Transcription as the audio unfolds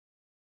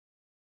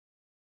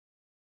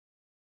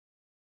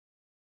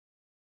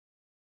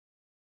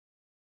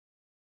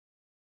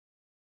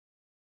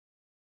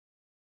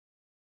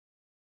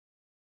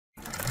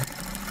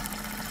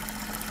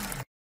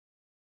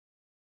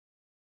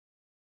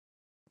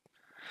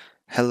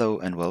Hello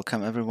and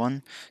welcome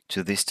everyone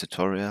to this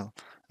tutorial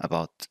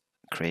about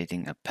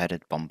creating a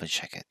padded bomber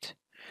jacket.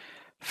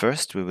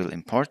 First we will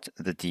import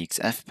the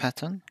DXF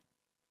pattern,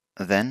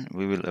 then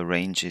we will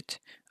arrange it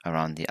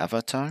around the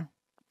avatar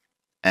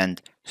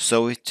and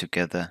sew it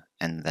together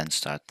and then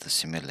start the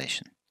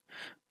simulation.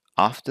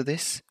 After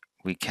this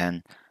we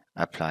can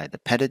apply the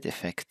padded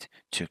effect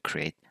to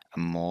create a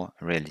more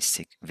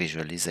realistic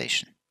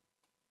visualization.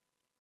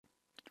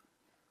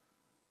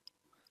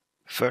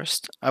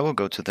 First I will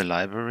go to the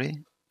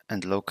library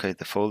and locate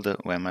the folder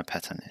where my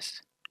pattern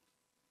is.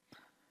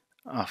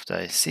 After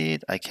I see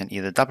it, I can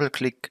either double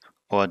click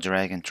or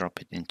drag and drop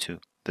it into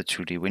the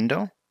 2D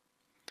window.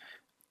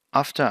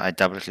 After I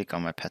double click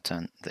on my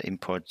pattern, the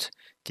import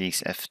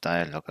DXF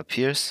dialog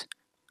appears.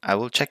 I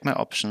will check my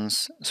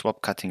options,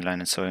 swap cutting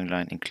line and sewing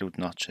line, include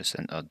notches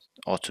and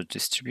auto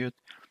distribute,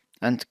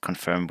 and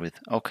confirm with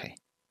OK.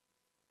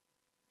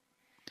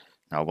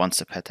 Now once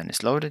the pattern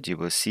is loaded, you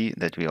will see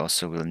that we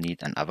also will need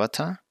an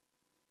avatar.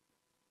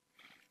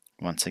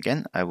 Once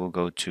again, I will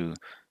go to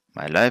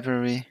my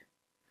library,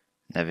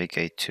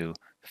 navigate to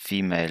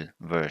female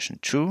version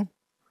 2.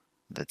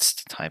 That's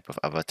the type of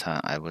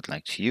avatar I would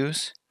like to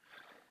use.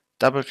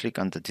 Double click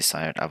on the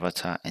desired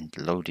avatar and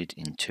load it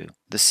into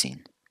the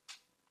scene.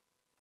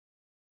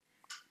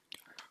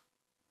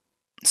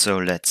 So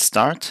let's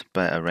start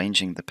by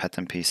arranging the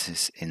pattern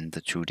pieces in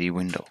the 2D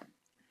window.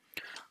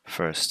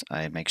 First,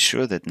 I make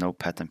sure that no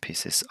pattern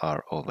pieces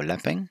are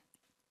overlapping.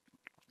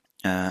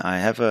 I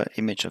have an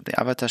image of the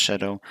avatar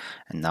shadow,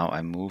 and now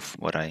I move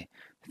what I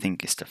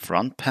think is the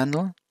front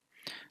panel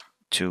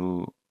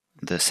to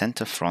the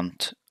center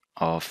front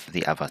of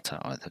the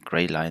avatar, or the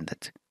gray line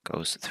that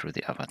goes through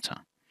the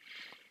avatar.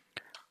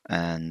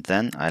 And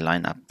then I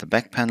line up the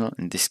back panel.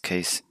 In this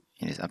case,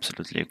 it is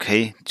absolutely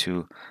okay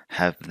to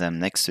have them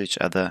next to each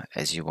other,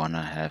 as you want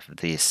to have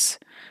this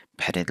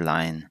padded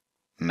line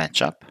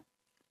match up.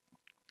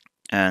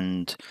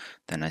 And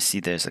then I see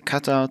there's a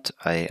cutout.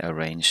 I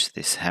arrange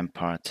this hem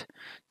part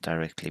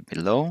directly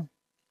below.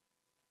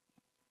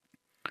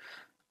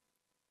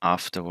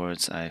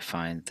 Afterwards, I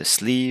find the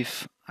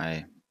sleeve.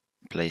 I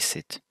place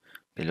it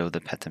below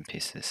the pattern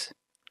pieces.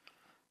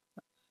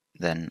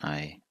 Then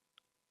I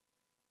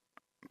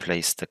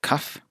place the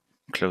cuff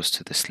close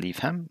to the sleeve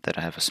hem that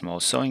I have a small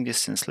sewing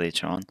distance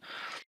later on.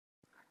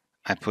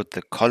 I put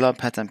the collar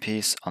pattern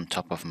piece on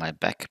top of my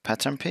back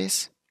pattern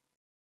piece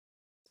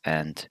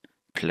and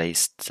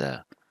placed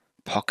the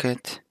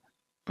pocket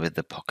with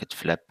the pocket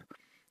flap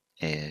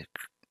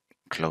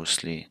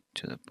closely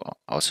to the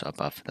also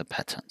above the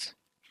patterns.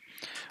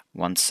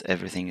 Once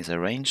everything is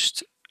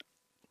arranged,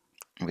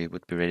 we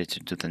would be ready to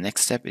do the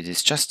next step. It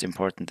is just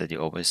important that you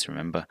always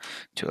remember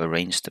to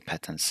arrange the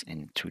patterns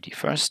in 2D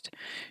first.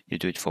 You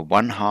do it for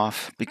one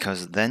half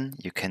because then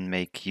you can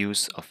make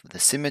use of the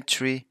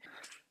symmetry.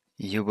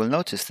 You will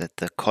notice that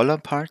the collar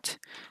part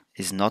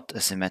is not a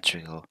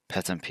symmetrical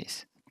pattern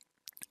piece.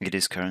 It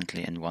is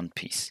currently in one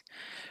piece.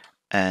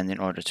 And in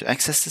order to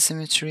access the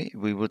symmetry,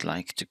 we would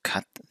like to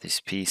cut this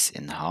piece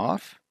in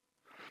half.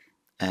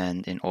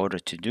 And in order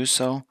to do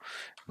so,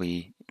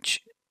 we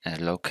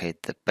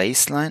locate the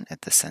baseline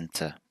at the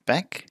center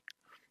back.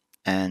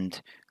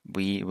 And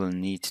we will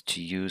need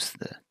to use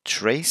the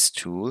trace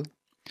tool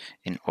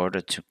in order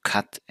to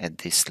cut at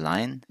this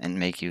line and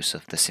make use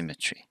of the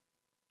symmetry.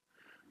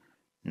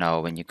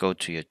 Now, when you go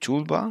to your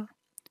toolbar,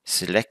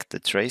 select the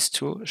trace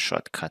tool,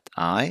 shortcut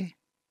I.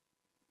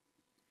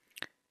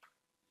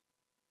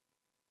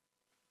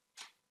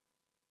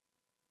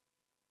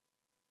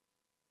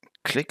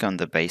 Click on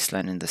the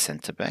baseline in the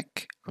center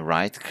back,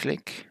 right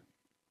click,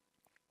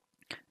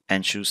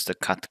 and choose the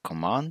cut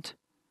command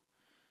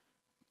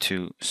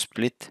to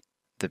split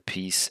the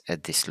piece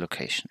at this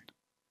location.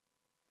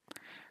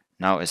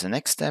 Now, as a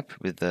next step,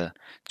 with the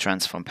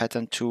transform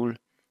pattern tool,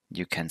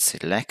 you can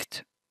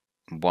select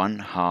one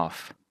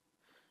half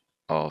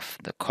of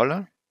the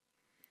collar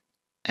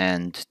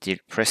and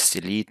press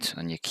delete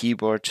on your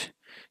keyboard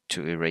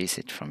to erase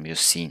it from your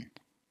scene.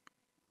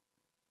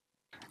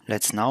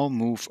 Let's now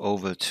move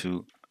over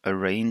to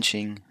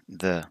arranging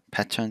the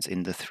patterns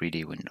in the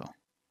 3D window.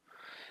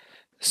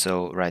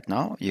 So right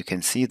now you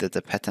can see that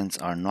the patterns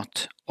are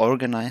not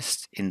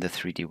organized in the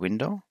 3D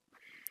window,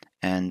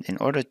 and in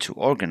order to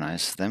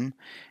organize them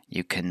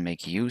you can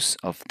make use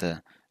of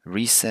the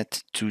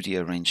Reset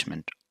 2D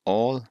Arrangement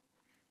All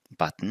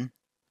button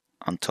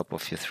on top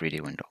of your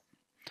 3D window.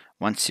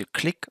 Once you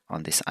click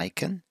on this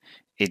icon,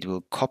 it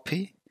will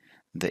copy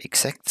the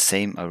exact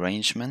same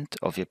arrangement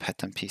of your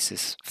pattern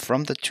pieces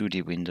from the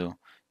 2D window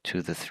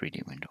to the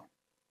 3D window.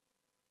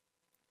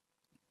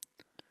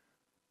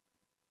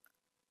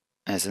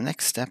 As a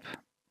next step,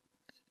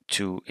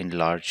 to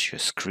enlarge your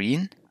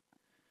screen,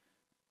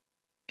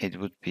 it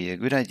would be a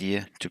good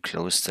idea to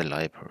close the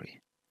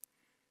library,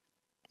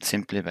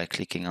 simply by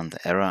clicking on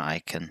the arrow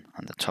icon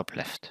on the top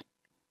left.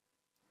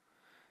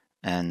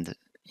 And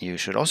you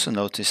should also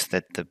notice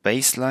that the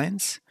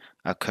baselines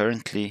are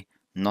currently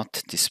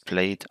not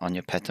displayed on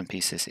your pattern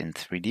pieces in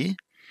 3D,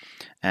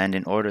 and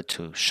in order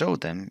to show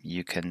them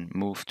you can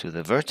move to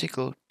the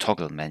vertical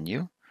toggle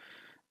menu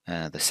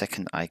the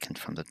second icon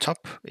from the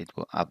top, it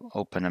will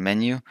open a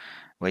menu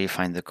where you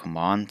find the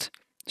command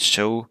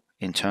show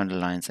internal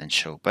lines and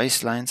show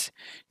baselines.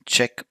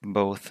 Check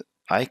both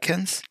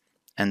icons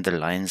and the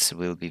lines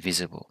will be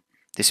visible.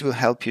 This will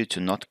help you to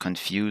not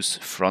confuse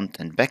front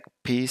and back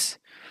piece.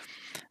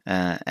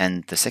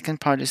 And the second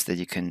part is that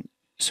you can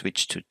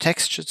switch to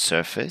textured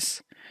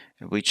surface,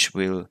 which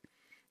will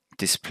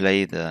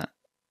display the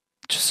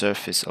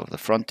surface of the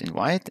front in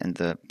white and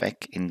the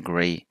back in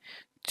gray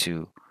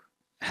to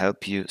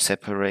help you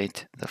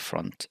separate the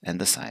front and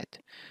the side.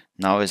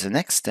 Now as a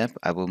next step,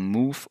 I will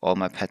move all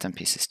my pattern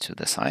pieces to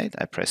the side.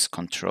 I press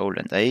Ctrl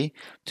and A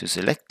to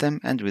select them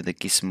and with the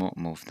gizmo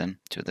move them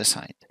to the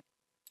side.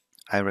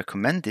 I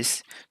recommend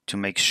this to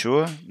make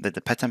sure that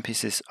the pattern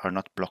pieces are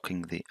not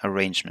blocking the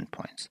arrangement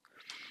points.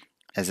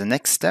 As a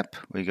next step,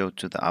 we go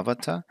to the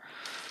Avatar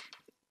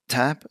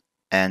tab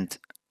and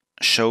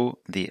show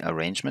the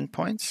arrangement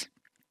points.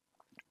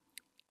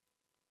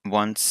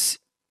 Once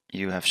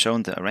you have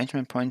shown the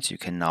arrangement points, you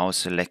can now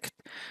select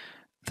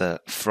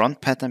the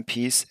front pattern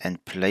piece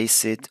and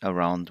place it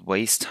around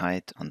waist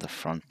height on the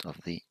front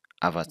of the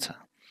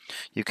avatar.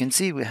 You can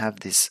see we have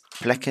this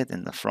placket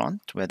in the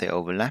front where they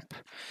overlap,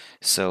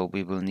 so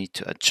we will need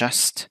to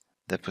adjust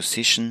the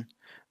position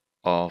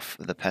of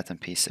the pattern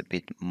piece a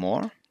bit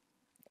more.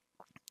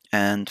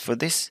 And for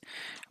this,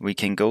 we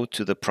can go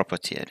to the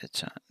property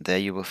editor. There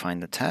you will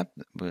find a tab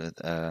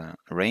with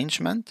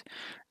arrangement,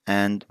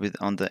 and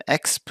on the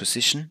X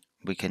position,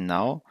 we can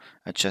now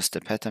adjust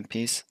the pattern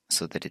piece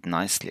so that it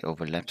nicely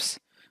overlaps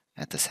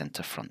at the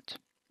center front.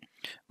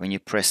 When you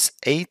press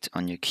 8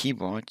 on your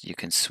keyboard, you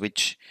can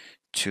switch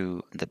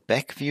to the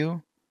back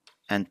view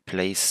and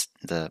place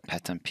the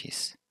pattern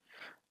piece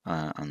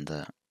on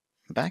the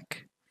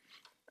back.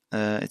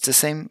 It's the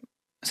same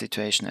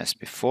situation as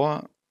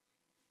before.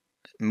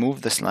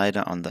 Move the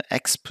slider on the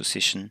X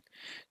position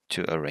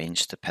to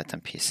arrange the pattern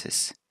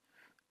pieces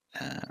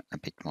a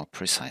bit more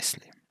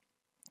precisely.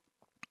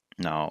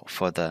 Now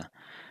for the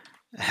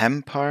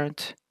hem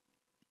part,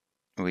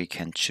 we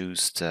can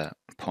choose the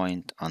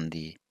point on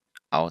the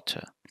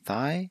outer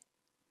thigh.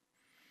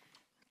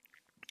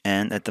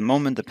 And at the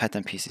moment the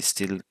pattern piece is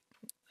still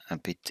a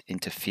bit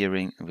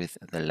interfering with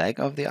the leg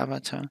of the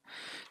avatar.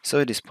 So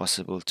it is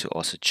possible to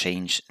also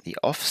change the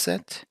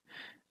offset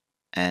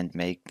and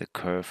make the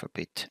curve a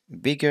bit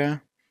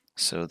bigger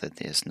so that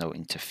there's no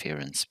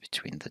interference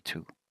between the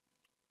two.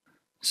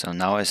 So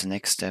now as a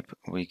next step,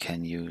 we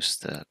can use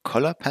the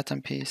collar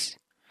pattern piece,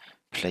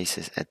 place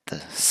it at the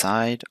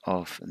side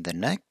of the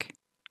neck.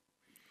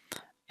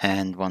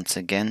 And once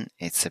again,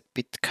 it's a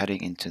bit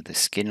cutting into the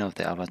skin of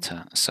the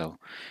avatar, so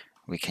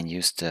we can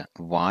use the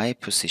Y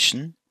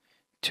position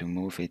to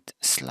move it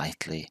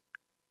slightly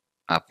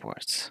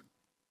upwards.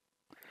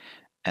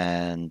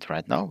 And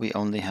right now we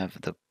only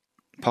have the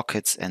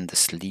pockets and the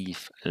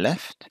sleeve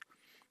left.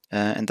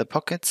 And the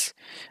pockets,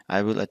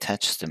 I will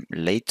attach them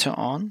later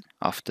on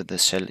after the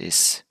shell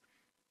is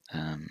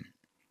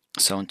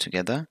sewn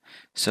together.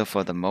 So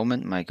for the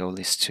moment, my goal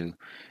is to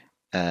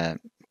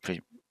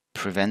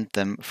prevent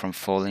them from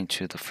falling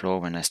to the floor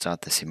when I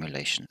start the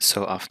simulation.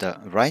 So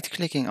after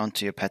right-clicking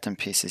onto your pattern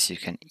pieces, you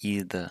can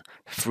either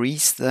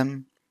freeze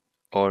them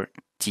or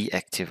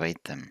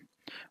deactivate them.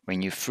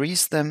 When you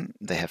freeze them,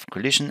 they have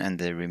collision and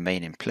they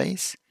remain in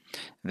place.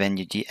 When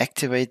you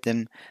deactivate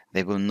them,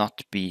 they will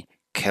not be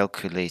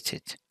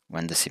calculated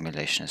when the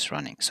simulation is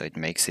running, so it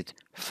makes it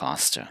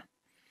faster.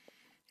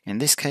 In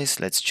this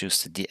case, let's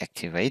choose the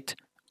deactivate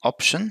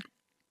option.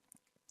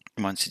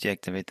 Once you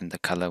deactivate them, the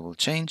color will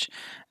change.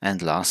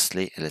 And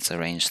lastly, let's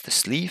arrange the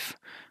sleeve.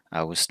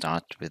 I will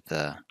start with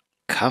the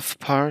cuff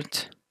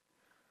part.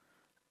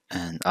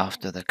 And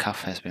after the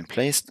cuff has been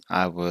placed,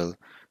 I will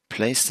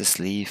place the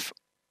sleeve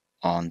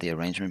on the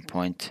arrangement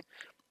point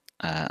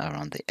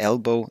around the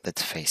elbow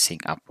that's facing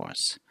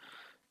upwards.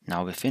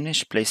 Now we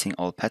finish placing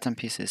all pattern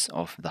pieces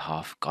of the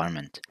half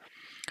garment.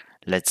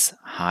 Let's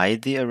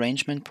hide the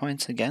arrangement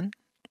points again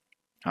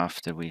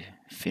after we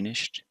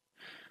finished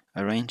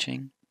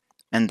arranging,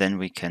 and then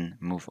we can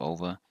move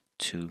over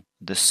to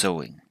the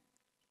sewing.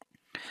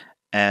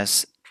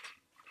 As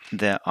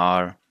there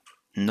are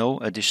no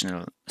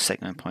additional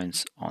segment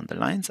points on the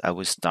lines, I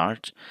will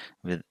start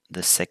with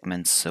the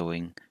segment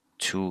sewing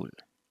tool.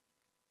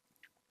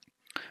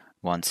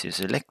 Once you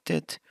select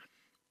it,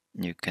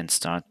 you can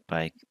start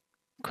by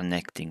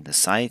connecting the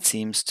side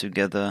seams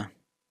together.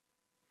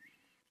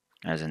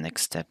 As a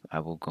next step, I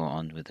will go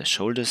on with the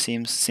shoulder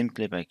seams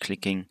simply by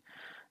clicking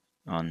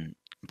on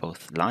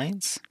both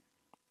lines.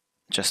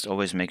 Just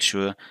always make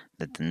sure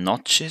that the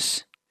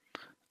notches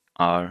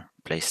are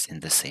placed in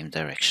the same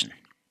direction.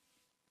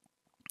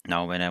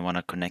 Now when I want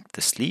to connect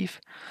the sleeve,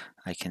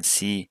 I can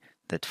see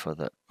that for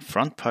the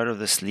front part of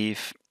the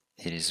sleeve,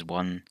 it is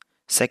one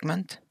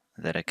segment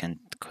that I can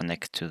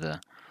connect to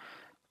the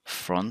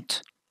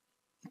front.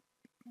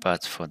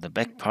 But for the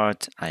back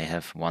part, I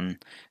have one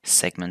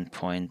segment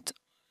point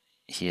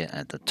here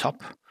at the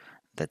top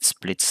that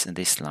splits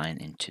this line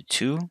into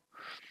two.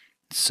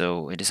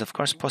 So it is of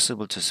course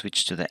possible to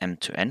switch to the M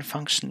to N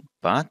function,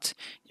 but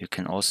you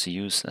can also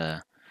use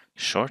a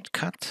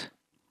shortcut.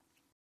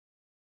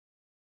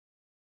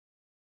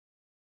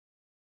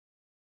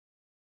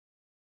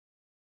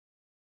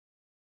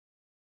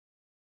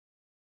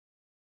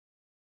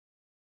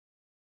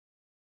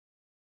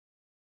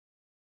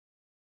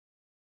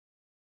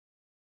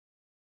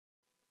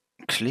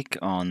 Click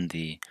on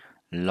the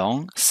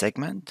long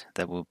segment,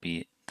 that will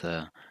be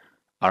the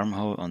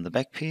armhole on the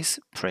back piece.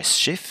 Press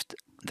Shift,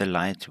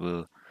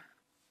 the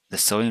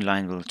sewing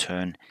line will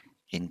turn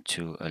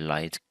into a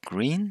light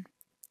green.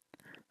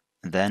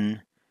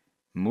 Then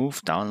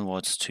move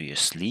downwards to your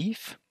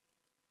sleeve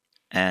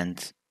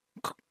and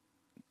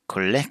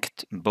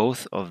collect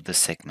both of the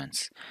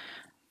segments.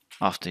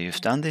 After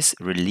you've done this,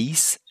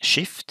 release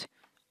Shift,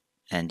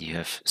 and you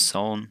have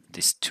sewn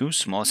these two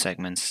small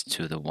segments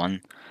to the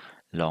one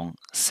long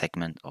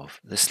segment of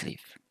the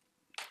sleeve.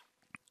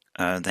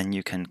 Then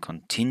you can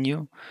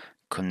continue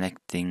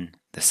connecting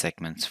the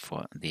segments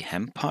for the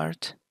hem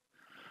part.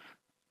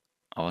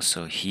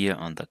 Also here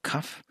on the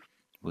cuff,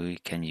 we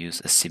can use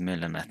a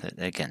similar method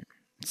again.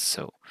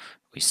 So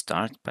we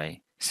start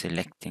by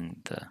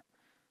selecting the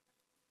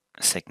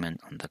segment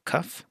on the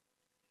cuff,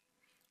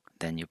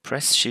 then you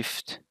press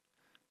Shift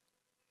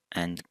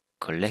and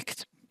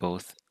collect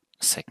both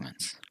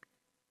segments.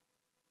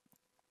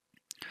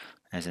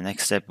 As a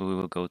next step, we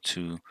will go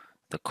to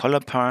the collar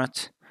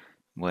part,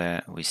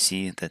 where we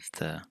see that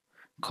the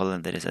collar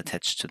that is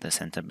attached to the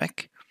center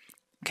back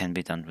can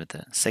be done with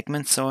the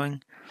segment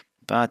sewing,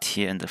 but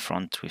here in the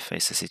front we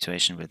face a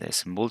situation where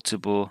there's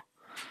multiple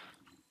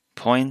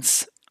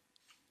points,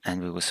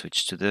 and we will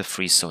switch to the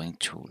free sewing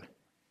tool.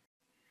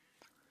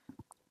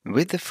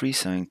 With the free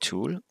sewing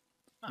tool,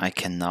 I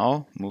can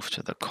now move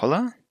to the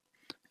collar,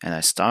 and I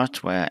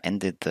start where I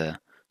ended the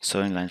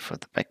sewing line for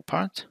the back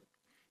part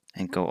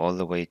and go all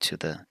the way to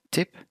the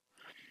tip.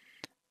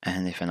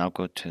 And if I now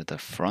go to the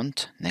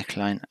front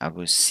neckline, I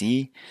will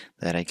see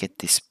that I get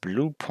this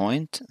blue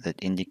point that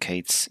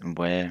indicates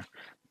where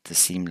the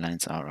seam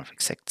lines are of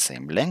exact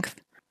same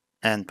length.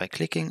 And by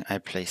clicking, I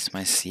place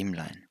my seam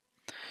line.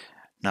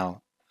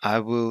 Now, I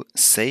will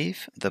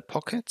save the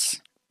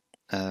pockets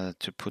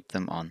to put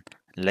them on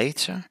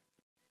later.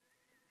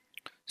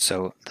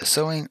 So the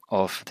sewing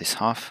of this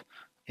half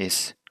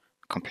is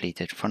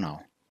completed for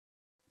now.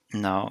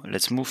 Now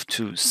let's move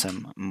to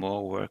some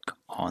more work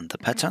on the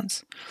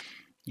patterns.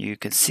 You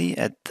can see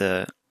at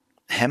the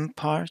hem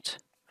part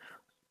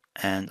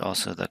and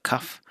also the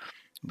cuff,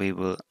 we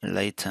will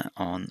later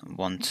on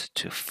want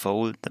to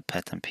fold the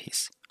pattern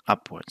piece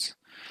upwards.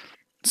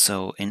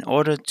 So in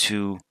order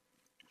to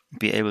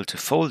be able to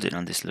fold it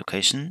on this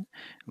location,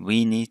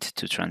 we need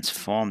to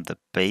transform the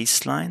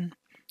baseline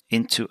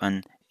into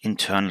an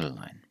internal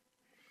line.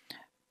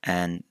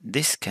 And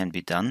this can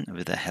be done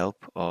with the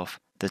help of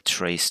the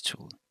trace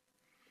tool.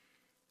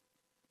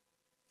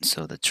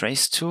 So the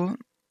trace tool,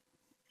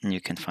 you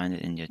can find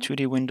it in your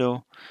 2D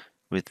window.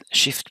 With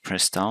Shift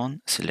press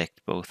down,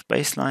 select both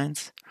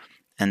baselines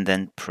and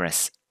then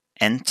press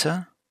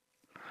Enter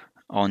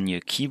on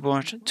your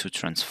keyboard to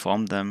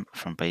transform them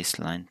from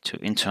baseline to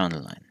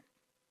internal line.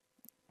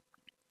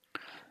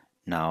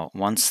 Now,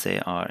 once they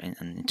are in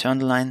an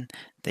internal line,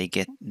 they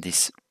get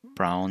this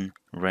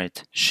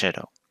brown-red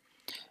shadow.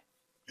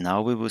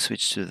 Now we will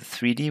switch to the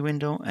 3D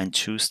window and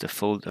choose the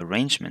Fold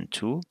Arrangement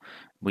tool,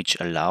 which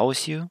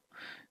allows you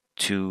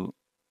to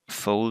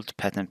fold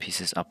pattern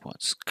pieces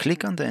upwards.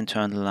 Click on the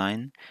internal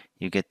line,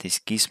 you get this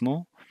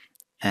gizmo,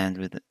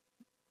 and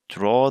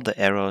draw the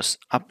arrows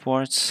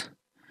upwards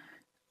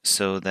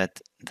so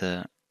that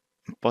the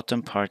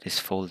bottom part is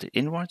folded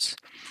inwards.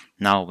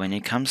 Now, when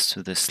it comes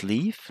to the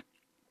sleeve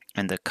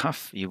and the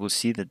cuff, you will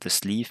see that the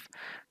sleeve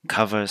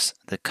covers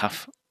the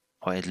cuff,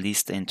 or at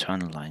least the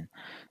internal line.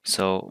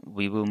 So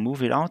we will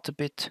move it out a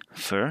bit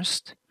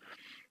first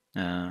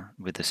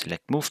with the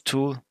Select Move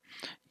tool.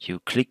 You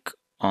click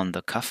on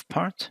the cuff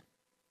part,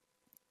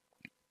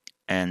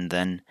 and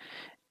then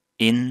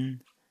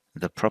in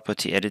the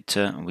property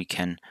editor we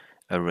can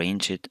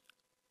arrange it,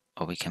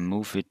 or we can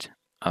move it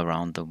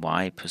around the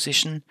Y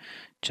position.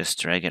 Just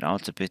drag it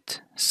out a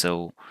bit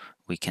so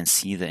we can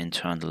see the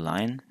internal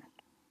line,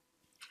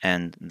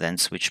 and then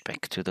switch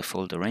back to the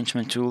Fold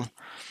Arrangement tool.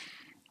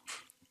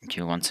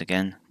 You once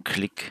again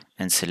click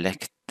and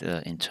select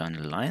the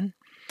internal line.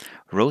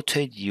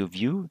 Rotate your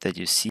view that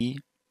you see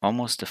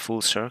almost a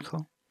full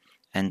circle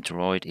and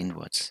draw it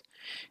inwards.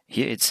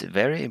 Here it's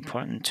very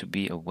important to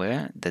be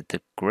aware that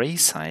the gray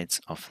sides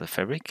of the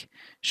fabric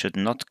should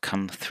not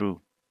come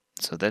through.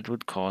 So that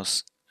would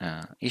cause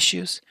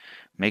issues.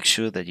 Make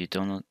sure that you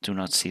do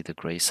not see the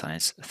gray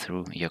sides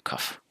through your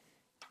cuff.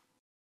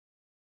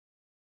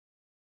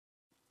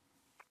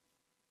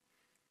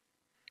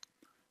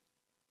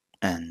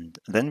 And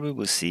then we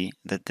will see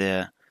that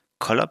the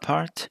collar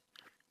part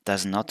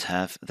does not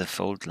have the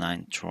fold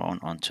line drawn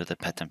onto the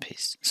pattern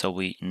piece. So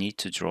we need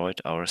to draw it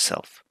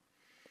ourselves.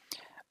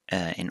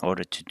 In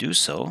order to do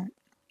so,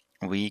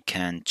 we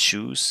can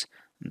choose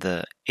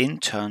the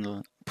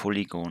internal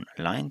polygon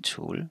line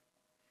tool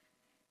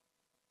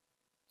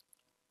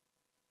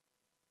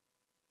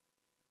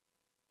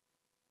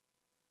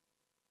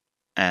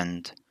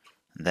and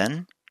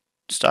Then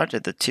start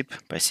at the tip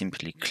by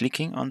simply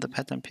clicking on the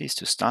pattern piece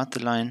to start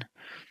the line.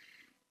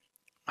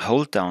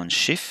 Hold down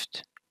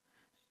Shift,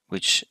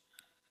 which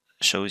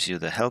shows you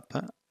the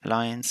helper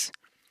lines,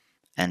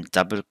 and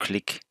double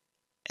click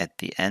at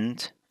the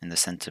end in the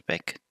center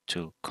back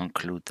to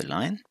conclude the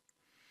line.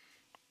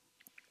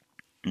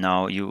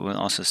 Now you will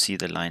also see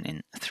the line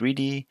in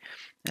 3D.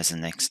 As a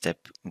next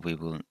step, we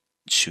will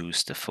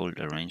choose the fold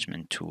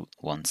arrangement tool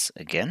once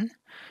again.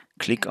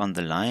 Click on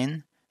the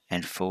line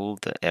and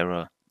fold the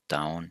arrow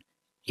down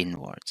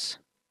inwards.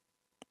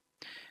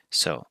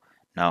 So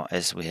now,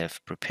 as we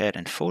have prepared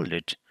and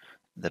folded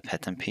the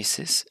pattern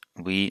pieces,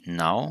 we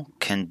now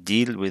can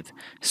deal with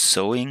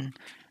sewing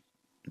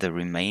the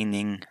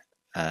remaining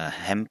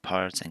hem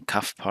parts and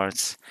cuff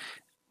parts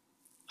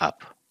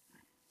up.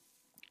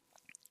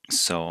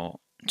 So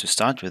to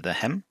start with the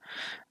hem,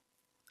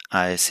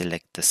 I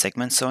select the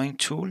segment sewing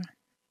tool,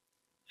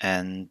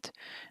 and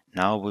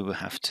now we will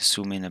have to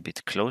zoom in a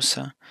bit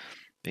closer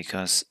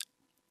because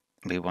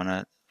we want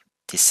to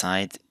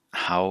decide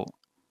how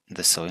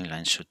the sewing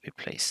line should be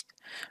placed.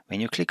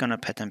 When you click on a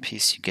pattern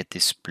piece, you get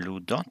this blue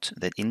dot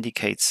that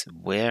indicates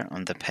where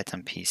on the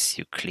pattern piece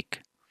you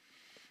click.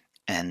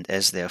 And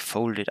as they are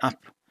folded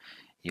up,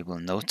 you will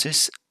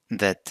notice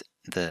that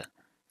the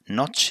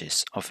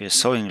notches of your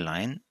sewing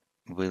line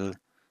will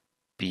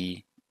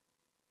be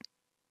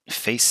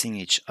facing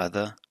each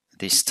other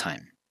this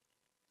time.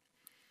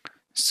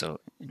 So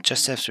you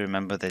just have to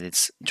remember that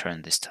it's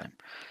turned this time.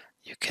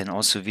 You can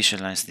also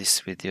visualize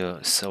this with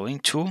your sewing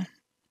tool,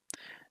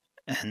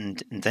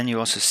 and then you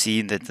also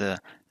see that the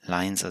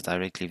lines are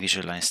directly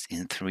visualized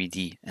in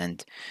 3D.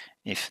 And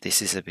if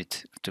this is a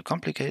bit too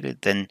complicated,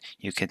 then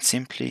you can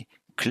simply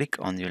click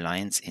on your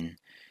lines in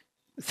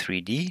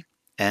 3D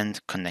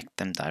and connect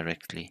them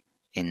directly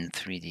in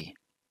 3D.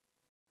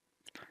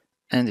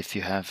 And if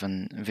you have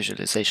a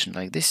visualization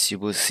like this, you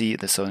will see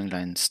the sewing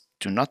lines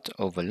do not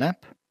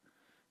overlap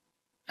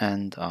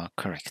and are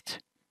correct.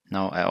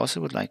 Now I also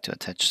would like to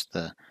attach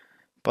the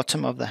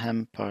bottom of the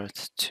hem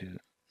part to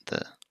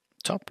the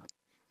top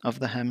of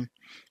the hem.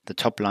 The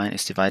top line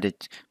is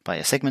divided by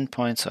a segment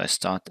point, so I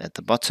start at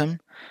the bottom.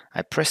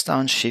 I press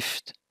down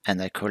Shift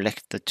and I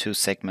collect the two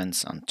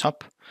segments on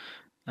top.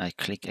 I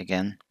click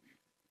again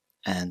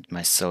and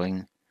my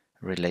sewing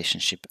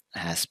relationship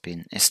has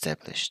been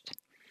established.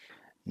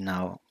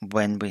 Now,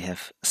 when we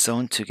have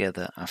sewn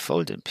together a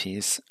folded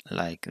piece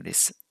like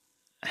this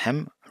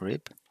hem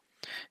rib,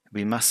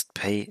 we must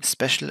pay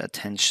special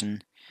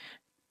attention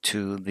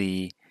to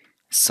the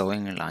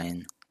sewing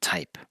line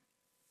type.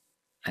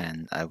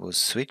 And I will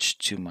switch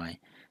to my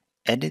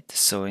Edit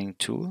Sewing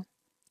tool,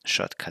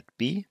 shortcut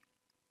B,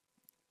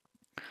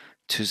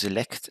 to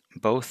select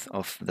both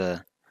of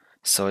the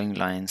sewing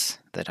lines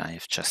that I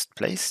have just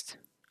placed.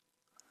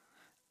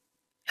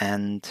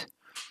 And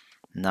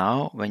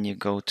now when you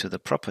go to the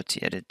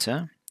property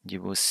editor, you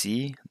will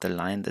see the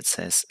line that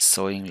says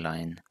sewing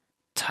line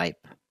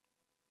type.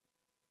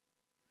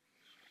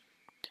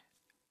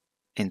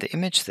 In the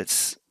image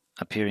that's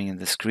appearing in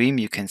the screen,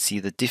 you can see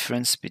the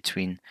difference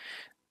between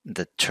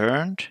the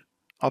turned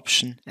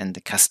option and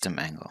the custom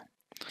angle.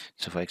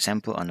 So for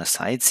example, on a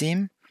side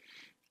seam,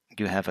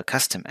 you have a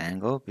custom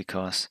angle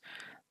because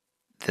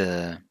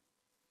the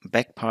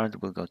back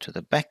part will go to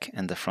the back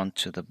and the front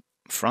to the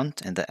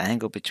front, and the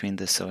angle between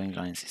the sewing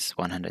lines is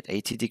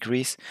 180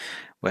 degrees,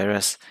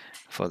 whereas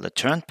for the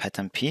turned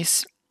pattern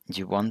piece,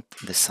 you want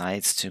the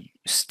sides to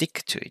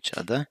stick to each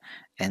other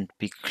and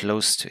be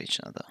close to each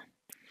other.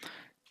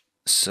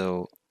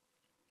 So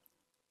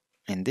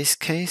in this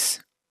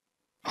case,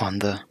 on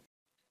the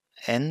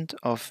end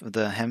of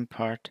the hem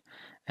part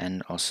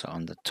and also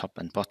on the top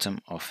and bottom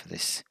of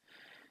this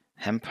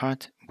hem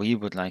part, we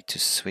would like to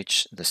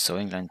switch the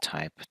sewing line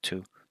type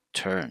to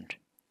turned.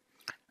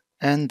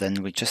 And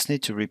then we just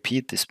need to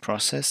repeat this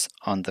process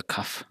on the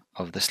cuff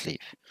of the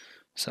sleeve.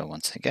 So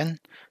once again,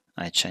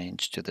 I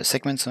change to the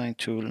segment sewing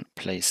tool,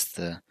 place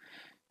the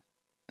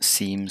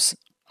seams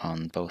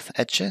on both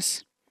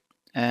edges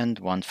and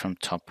one from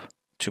top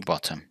to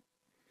bottom.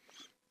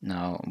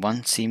 Now,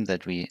 one seam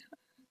that we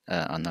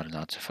are not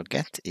allowed to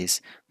forget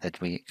is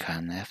that we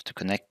have to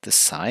connect the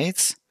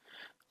sides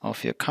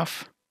of your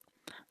cuff.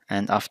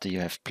 And after you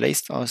have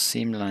placed our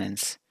seam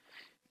lines,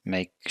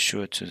 make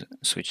sure to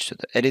switch to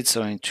the Edit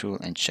Sewing tool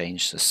and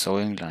change the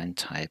sewing line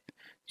type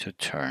to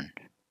turned.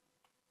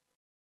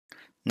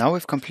 Now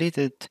we've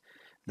completed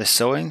the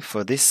sewing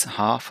for this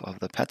half of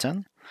the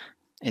pattern.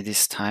 It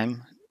is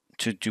time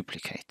to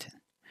duplicate it.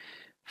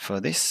 For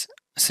this,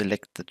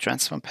 select the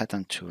Transform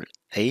Pattern tool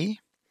A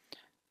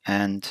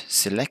and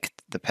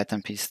select the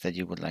pattern piece that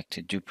you would like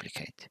to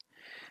duplicate.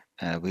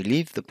 We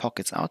leave the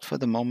pockets out for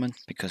the moment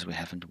because we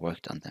haven't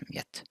worked on them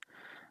yet.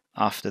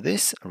 After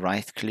this,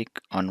 right-click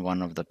on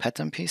one of the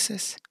pattern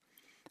pieces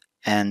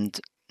and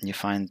you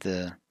find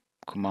the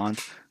command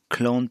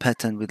Clone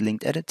Pattern with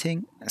Linked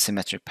Editing,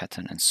 Symmetric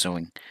Pattern and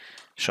Sewing.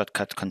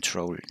 Shortcut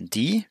Control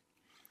D.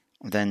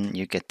 Then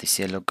you get this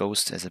yellow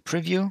ghost as a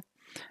preview.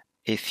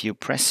 If you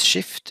press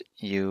Shift,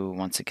 you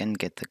once again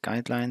get the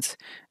guidelines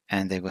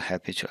and they will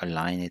help you to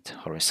align it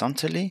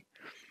horizontally.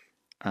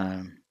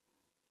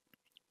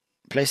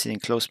 Place it in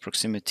close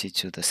proximity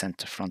to the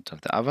center front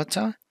of the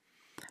avatar,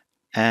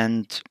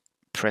 and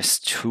press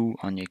 2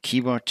 on your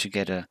keyboard to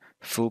get a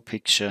full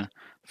picture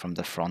from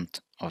the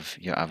front of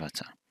your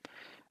avatar.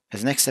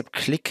 As next step,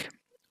 click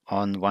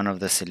on one of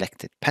the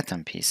selected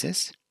pattern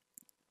pieces,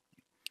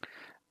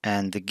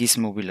 and the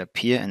gizmo will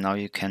appear, and now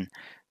you can,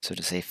 so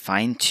to say,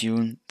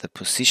 fine-tune the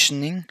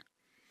positioning,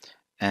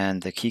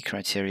 and the key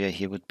criteria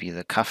here would be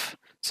the cuff,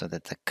 so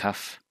that the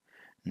cuff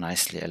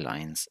nicely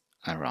aligns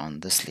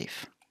around the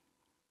sleeve.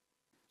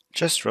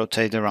 Just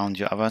rotate around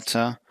your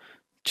avatar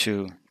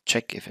to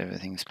check if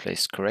everything is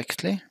placed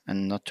correctly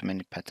and not too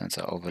many patterns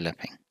are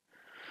overlapping.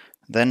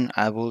 Then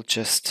I will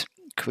just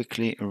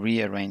quickly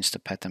rearrange the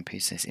pattern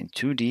pieces in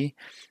 2D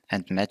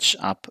and match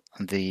up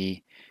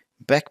the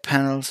back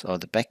panels or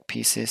the back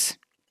pieces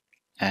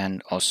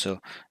and also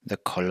the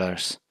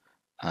collars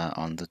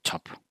on the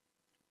top.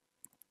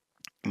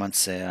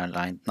 Once they are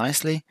aligned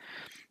nicely,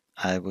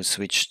 I will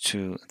switch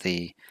to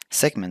the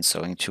segment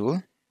sewing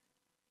tool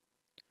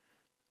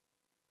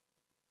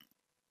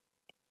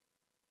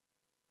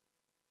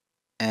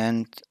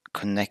and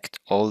connect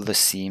all the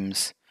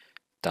seams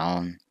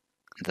down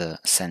the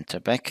center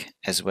back,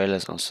 as well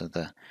as also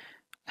the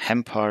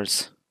hem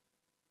parts.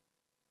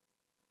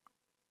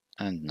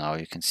 And now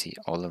you can see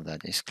all of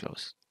that is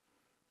closed.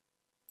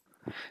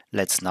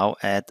 Let's now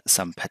add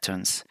some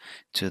patterns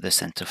to the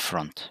center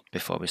front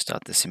before we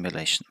start the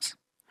simulations.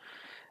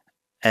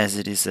 As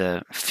it is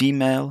a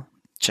female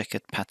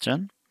checkered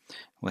pattern,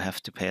 we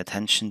have to pay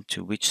attention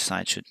to which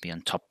side should be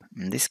on top.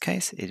 In this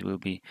case, it will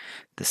be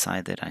the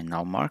side that I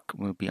now mark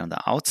will be on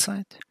the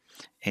outside,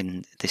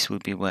 and this will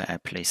be where I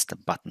place the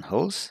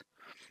buttonholes.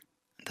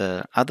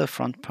 The other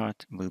front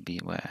part will be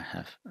where I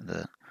have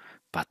the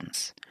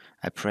buttons.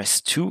 I press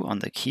 2 on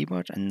the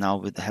keyboard, and now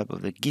with the help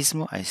of the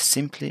gizmo I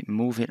simply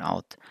move it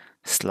out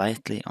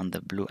slightly on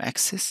the blue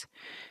axis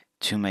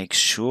to make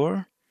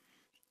sure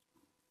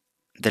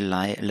the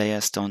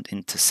layers don't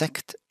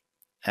intersect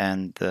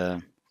and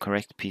the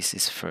correct piece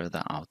is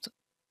further out.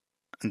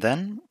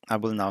 Then I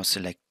will now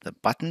select the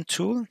button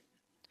tool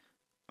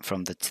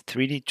from the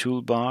 3D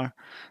toolbar,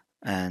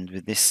 and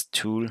with this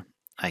tool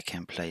I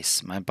can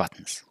place my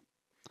buttons.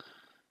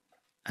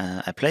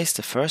 I place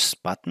the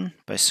first button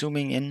by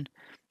zooming in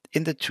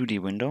the 2D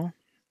window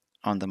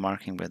on the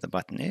marking where the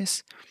button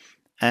is,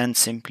 and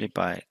simply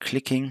by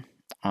clicking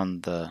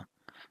on the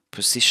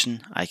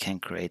position I can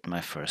create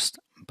my first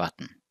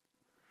button.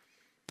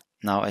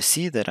 Now I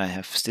see that I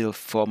have still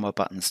 4 more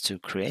buttons to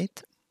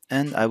create,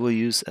 and I will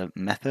use a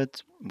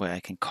method where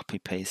I can copy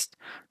paste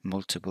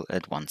multiple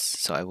at once.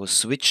 So I will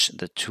switch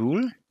the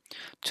tool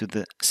to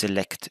the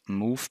select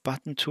move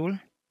button tool,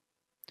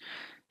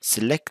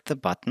 select the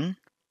button,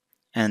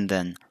 and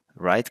then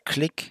right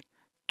click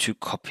to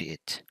copy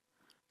it.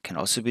 Can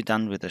also be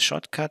done with a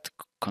shortcut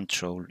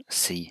Ctrl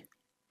C.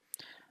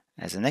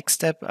 As a next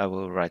step, I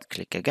will right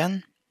click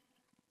again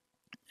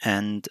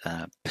and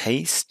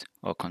paste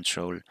or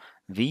Ctrl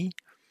V.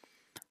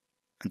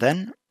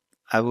 Then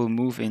I will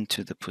move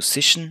into the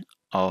position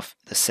of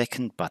the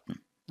second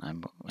button. I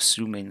will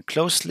zoom in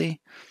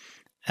closely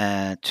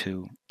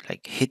to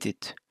hit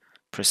it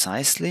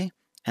precisely,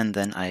 and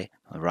then I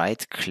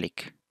right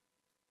click.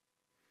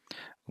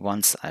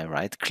 Once I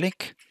right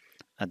click,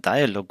 a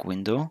dialog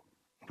window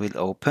will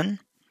open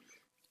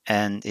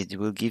and it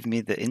will give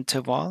me the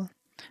interval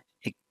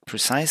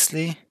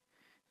precisely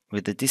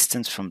with the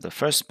distance from the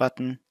first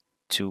button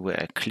to where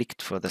I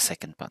clicked for the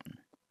second button.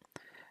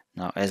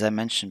 Now, as I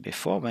mentioned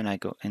before, when I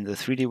go in the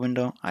 3D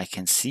window, I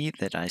can see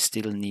that I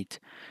still need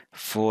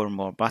 4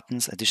 more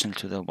buttons additional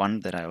to the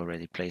one that I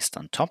already placed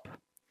on top.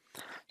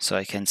 So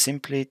I can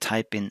simply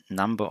type in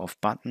number of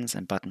buttons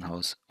and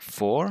buttonholes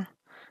 4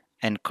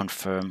 and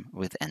confirm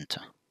with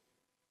enter.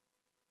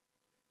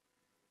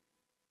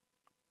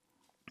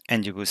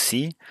 And you will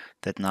see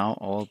that now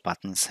all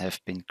buttons have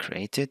been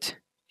created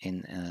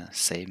in the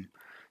same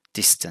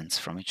distance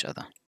from each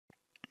other.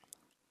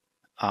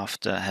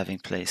 After having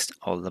placed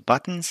all the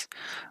buttons,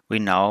 we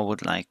now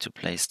would like to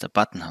place the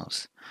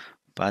buttonholes.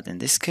 But in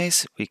this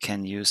case, we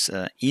can use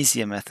an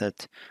easier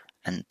method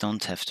and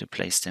don't have to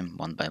place them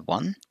one by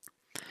one.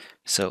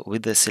 So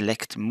with the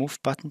select move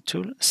button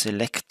tool,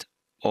 select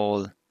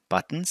all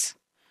buttons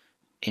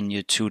in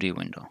your 2D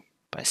window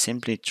by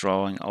simply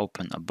drawing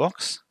open a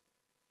box.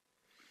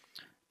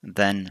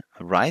 Then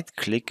right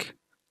click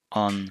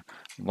on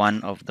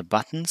one of the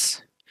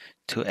buttons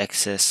to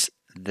access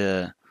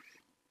the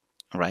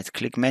right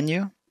click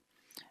menu,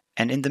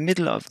 and in the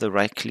middle of the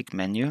right click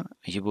menu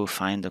you will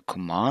find a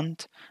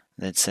command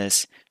that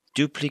says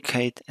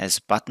duplicate as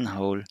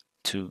buttonhole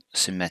to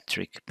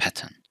symmetric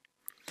pattern.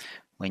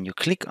 When you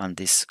click on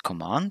this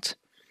command,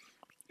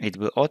 it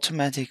will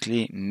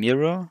automatically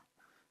mirror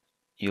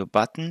your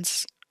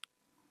buttons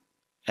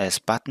as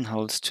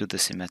buttonholes to the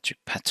symmetric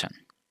pattern.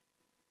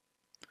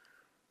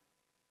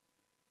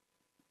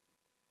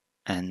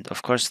 And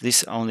of course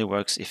this only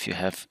works if you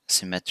have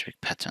symmetric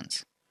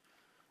patterns.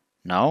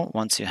 Now,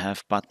 once you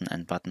have button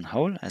and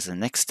buttonhole, as a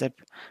next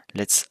step,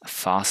 let's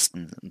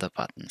fasten the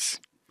buttons.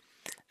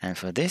 And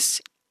for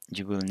this,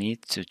 you will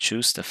need to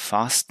choose the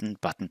Fasten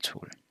Button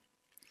tool.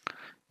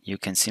 You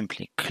can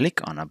simply click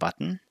on a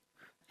button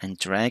and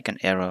drag an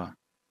arrow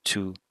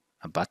to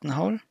a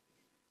buttonhole,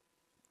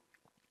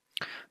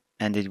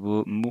 and it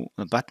will move,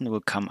 the button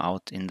will come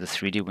out in the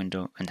 3D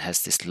window and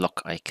has this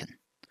lock icon.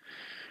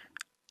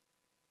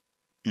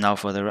 Now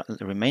for the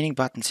remaining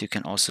buttons, you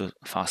can also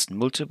fasten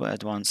multiple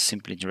at once.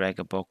 Simply drag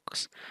a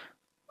box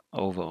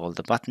over all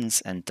the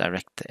buttons and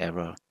direct the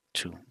arrow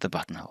to the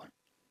buttonhole.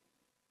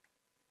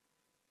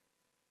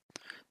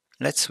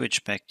 Let's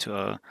switch back to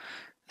our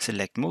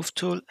Select Move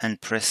tool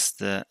and press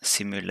the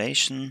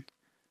simulation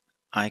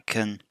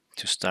icon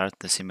to start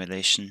the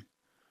simulation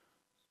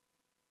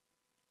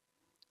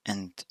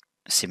and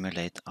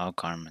simulate our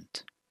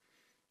garment.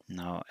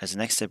 Now, as a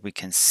next step, we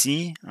can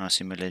see our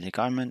simulated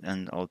garment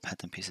and all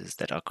pattern pieces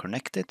that are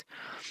connected,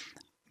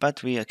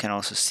 but we can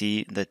also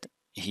see that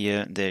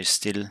here there's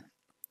still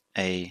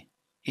a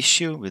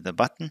issue with the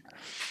button,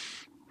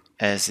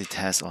 as it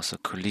has also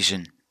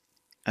collision.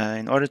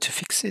 In order to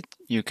fix it,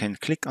 you can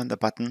click on the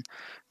button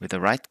with a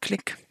right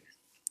click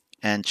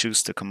and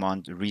choose the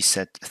command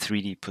reset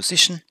 3D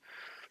position.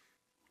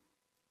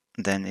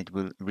 Then it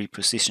will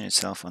reposition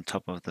itself on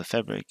top of the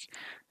fabric.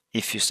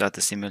 If you start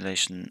the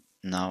simulation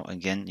now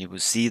again, you will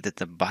see that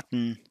the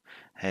button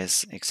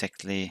has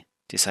exactly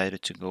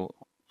decided to go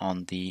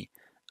on the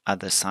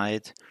other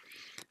side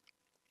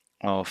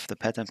of the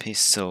pattern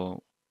piece.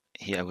 So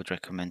here I would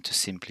recommend to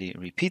simply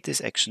repeat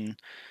this action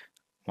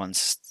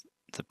once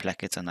the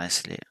plackets are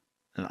nicely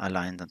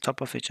aligned on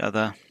top of each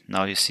other.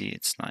 Now you see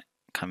it's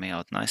coming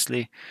out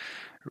nicely.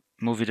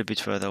 Move it a bit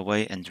further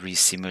away and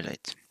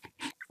re-simulate.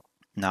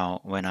 Now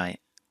when I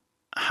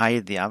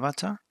hide the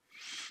avatar,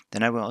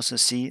 then I will also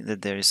see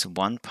that there is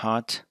one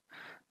part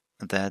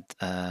that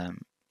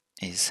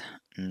is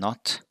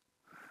not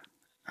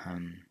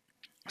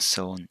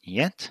sewn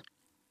yet,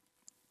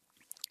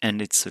 and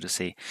it's, so to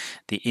say,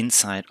 the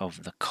inside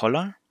of the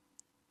collar.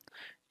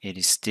 It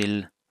is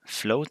still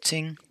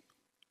floating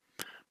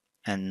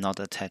and not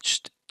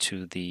attached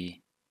to the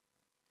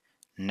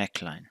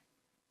neckline.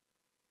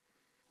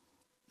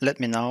 Let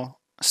me now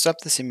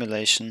stop the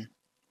simulation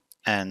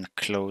and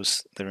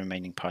close the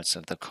remaining parts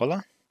of the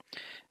collar.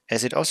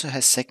 As it also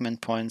has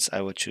segment points,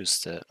 I will choose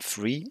the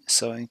free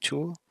sewing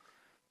tool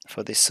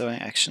for this sewing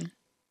action.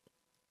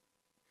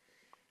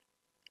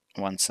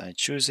 Once I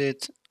choose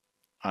it,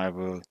 I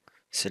will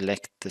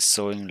select the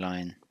sewing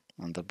line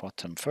on the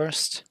bottom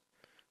first,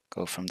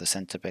 go from the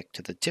center back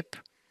to the tip,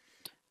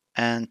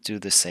 and do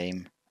the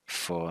same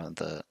for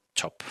the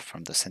top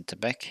from the center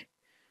back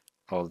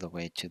all the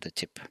way to the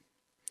tip.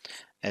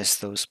 As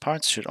those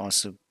parts should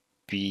also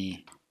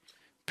be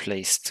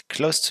placed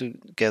close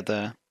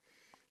together,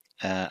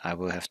 I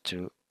will have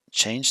to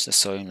change the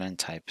sewing line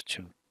type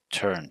to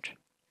turned.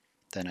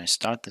 Then I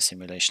start the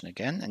simulation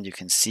again, and you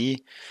can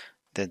see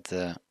that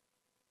the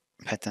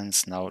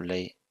patterns now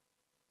lay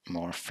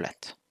more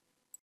flat.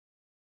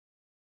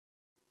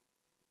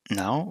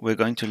 Now we're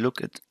going to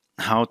look at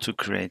how to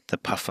create the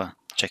puffer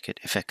jacket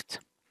effect.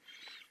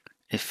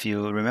 If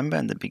you remember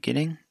in the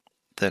beginning,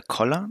 the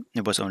collar,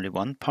 it was only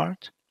one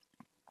part,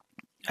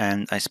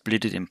 and I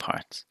split it in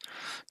parts.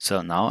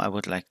 So now I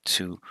would like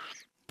to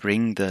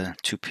bring the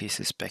two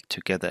pieces back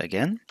together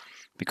again,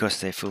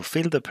 because they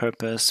fulfill the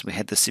purpose. We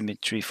had the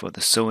symmetry for the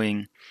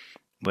sewing,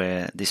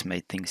 where this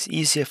made things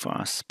easier for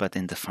us, but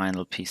in the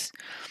final piece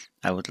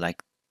I would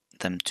like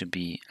them to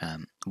be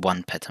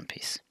one pattern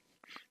piece.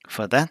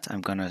 For that,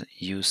 I'm gonna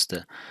use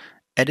the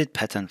edit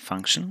pattern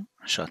function,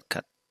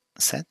 shortcut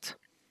set,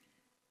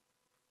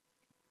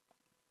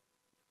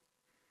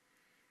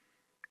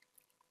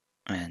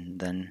 and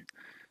then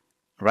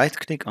right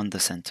click on the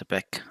center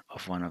back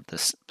of one of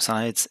the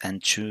sides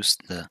and choose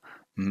the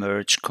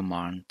merge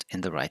command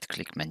in the right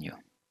click menu.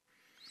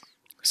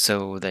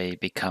 So they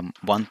become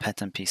one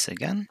pattern piece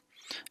again,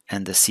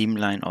 and the seam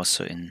line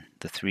also in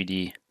the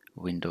 3D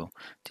window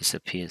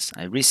disappears.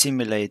 I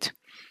resimulate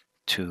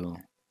to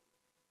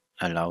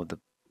allow the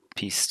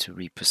piece to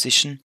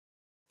reposition,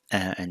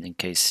 and in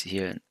case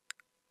here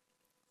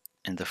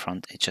in the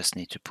front I just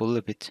need to pull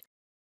a bit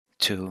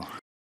to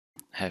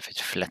have it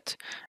flat.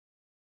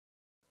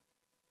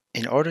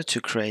 In order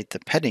to create the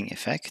padding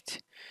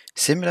effect,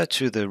 similar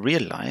to the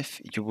real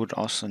life, you would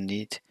also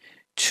need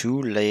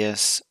two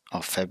layers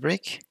of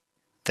fabric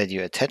that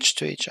you attach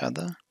to each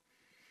other,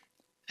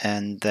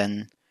 and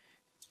then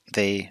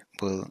they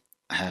will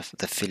have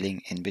the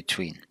filling in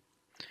between.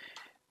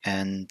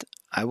 And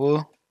I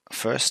will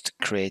first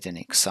create an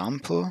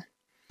example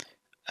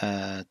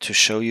to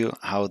show you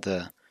how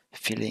the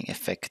filling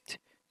effect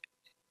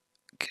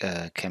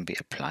can be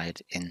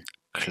applied in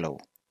Clo.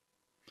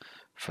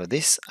 For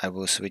this, I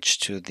will switch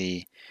to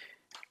the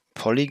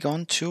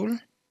polygon tool,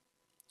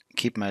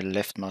 keep my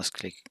left mouse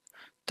click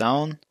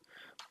down,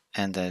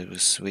 and I will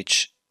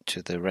switch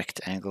to the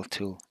rectangle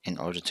tool in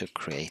order to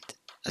create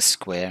a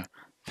square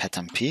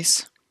pattern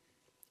piece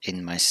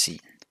in my scene.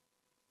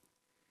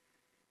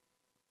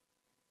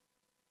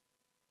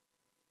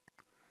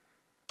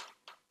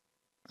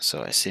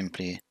 So I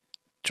simply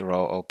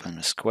draw open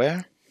a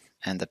square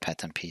and the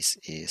pattern piece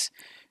is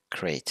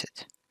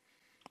created.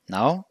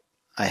 Now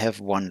I have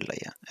one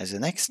layer. As a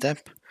next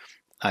step,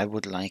 I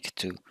would like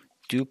to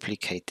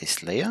duplicate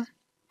this layer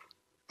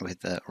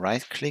with a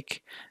right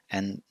click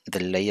and the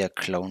layer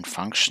clone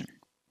function.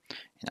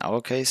 In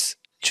our case,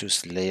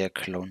 choose layer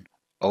clone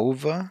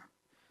over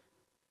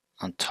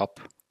on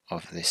top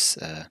of this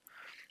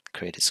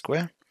created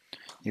square.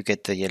 You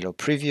get the yellow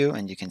preview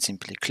and you can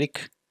simply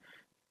click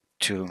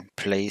to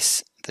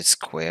place the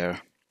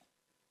square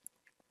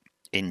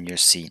in your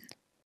scene.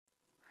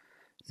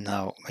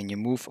 Now, when you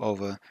move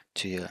over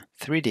to your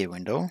 3D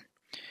window,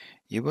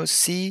 you will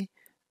see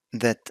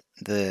that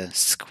the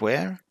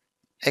square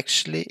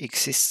actually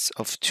exists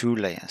of two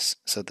layers.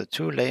 So the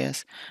two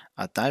layers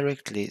are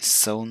directly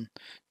sewn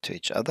to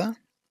each other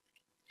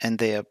and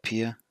they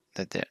appear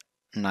that they're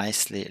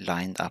nicely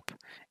lined up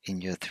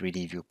in your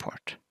 3D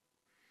viewport.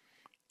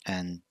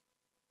 And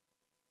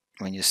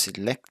when you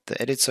select the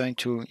edit sewing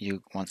tool,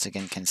 you once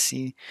again can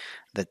see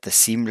that the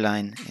seam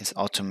line is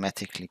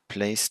automatically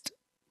placed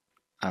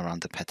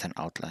around the pattern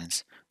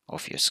outlines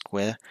of your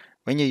square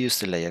when you use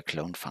the layer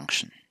clone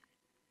function.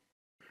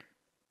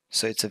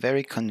 So it's a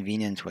very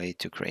convenient way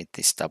to create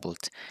these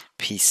doubled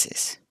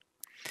pieces.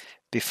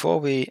 Before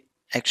we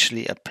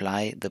actually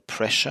apply the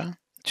pressure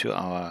to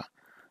our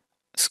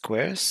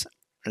squares,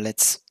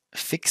 let's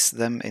fix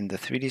them in the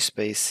 3D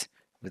space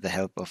with the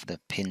help of the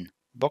pin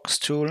box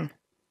tool.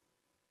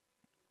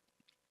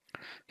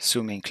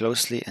 Zoom in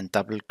closely and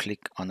double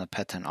click on a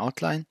pattern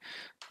outline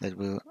that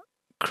will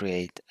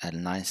create a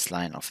nice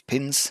line of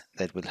pins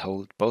that will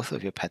hold both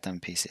of your pattern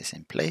pieces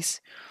in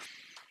place.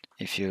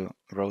 If you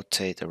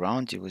rotate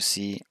around, you will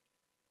see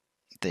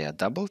they are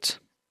doubled,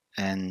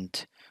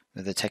 and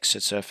with the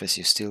textured surface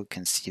you still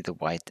can see the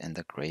white and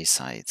the gray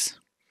sides.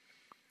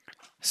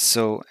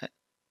 So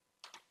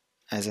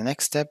as a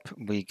next step,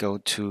 we go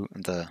to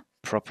the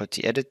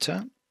property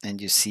editor and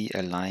you see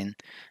a line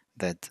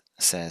that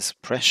says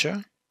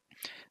pressure.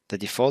 The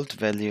default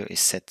value is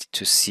set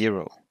to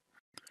 0.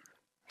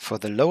 For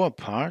the lower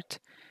part,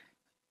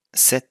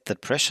 set the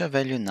pressure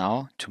value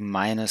now to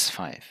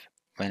 -5.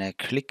 When I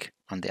click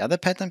on the other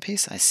pattern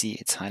piece, I see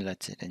it's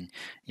highlighted in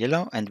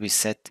yellow and we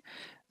set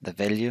the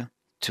value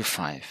to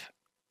 5.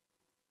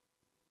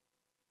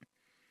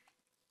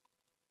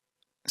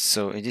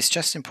 So it is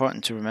just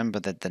important to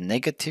remember that the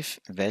negative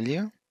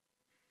value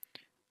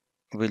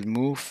will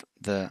move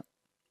the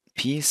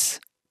piece,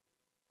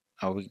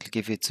 or will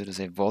give it, so to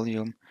say,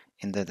 volume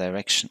in the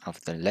direction of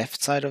the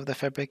left side of the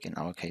fabric, in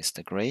our case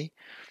the gray,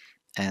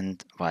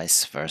 and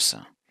vice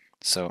versa.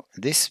 So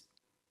this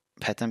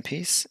pattern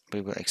piece, we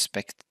will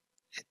expect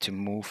it to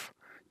move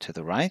to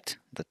the right,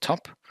 the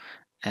top,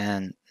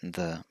 and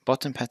the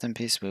bottom pattern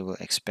piece, we will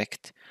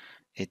expect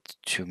it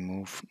to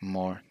move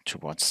more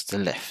towards the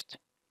left.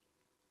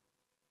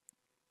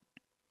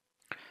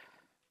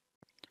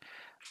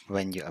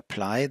 When you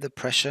apply the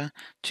pressure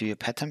to your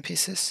pattern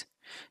pieces,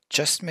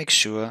 just make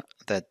sure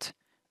that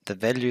the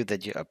value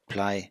that you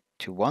apply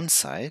to one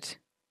side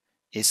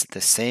is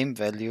the same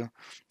value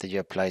that you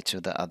apply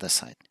to the other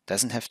side.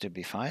 Doesn't have to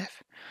be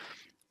 5,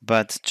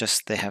 but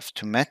just they have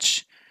to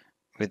match,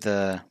 with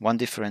the one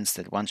difference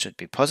that one should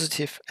be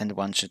positive and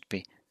one should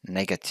be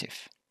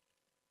negative.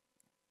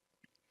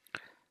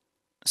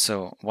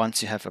 So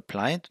once you have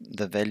applied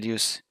the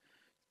values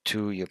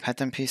to your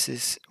pattern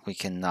pieces, we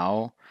can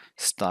now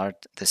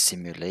start the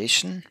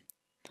simulation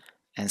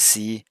and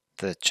see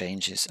the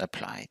changes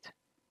applied.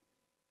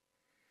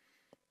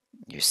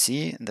 You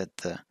see that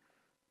the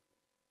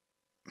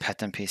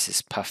pattern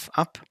pieces puff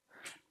up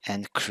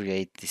and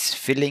create this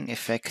filling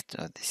effect,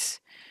 or this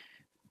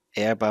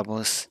air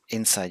bubbles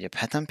inside your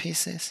pattern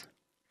pieces,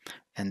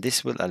 and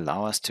this will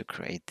allow us to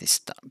create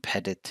this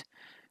padded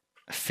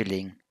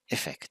filling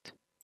effect.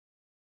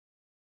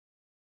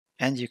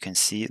 And you can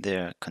see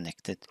they're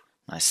connected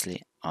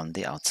nicely on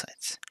the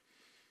outsides.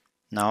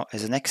 Now,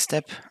 as a next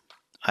step,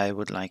 I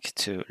would like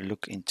to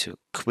look into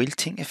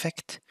quilting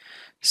effect.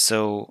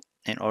 So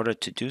in order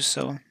to do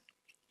so,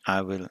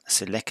 I will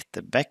select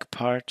the back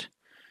part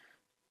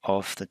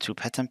of the two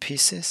pattern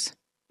pieces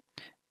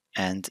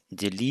and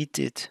delete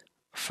it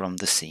from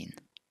the scene.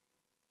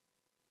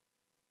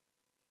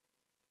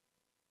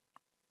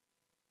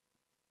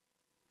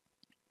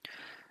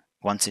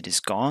 Once it is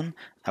gone,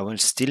 I will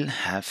still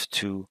have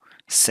to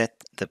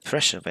set the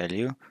pressure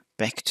value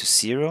back to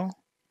 0,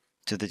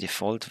 to the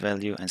default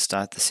value, and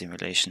start the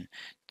simulation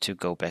to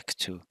go back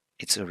to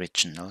its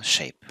original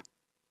shape.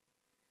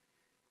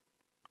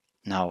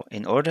 Now,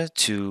 in order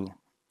to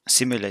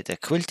simulate a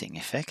quilting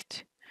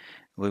effect,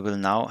 we will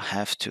now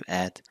have to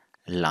add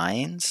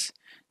lines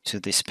to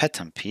this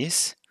pattern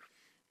piece,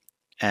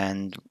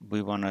 and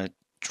we want to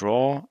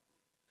draw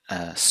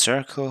a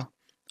circle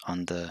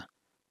on the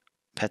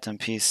pattern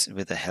piece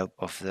with the help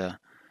of the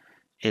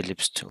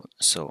ellipse tool.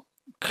 So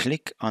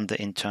click on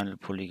the internal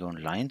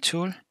polygon line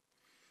tool,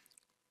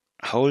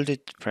 hold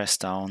it, press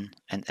down,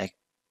 and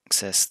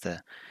access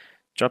the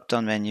drop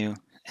down menu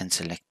and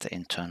select the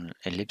internal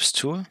ellipse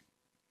tool.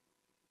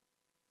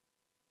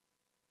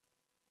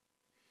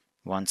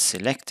 Once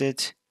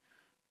selected,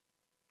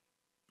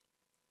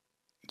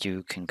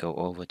 you can go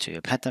over to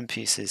your pattern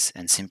pieces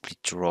and simply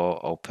draw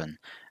open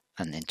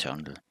an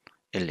internal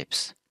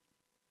ellipse.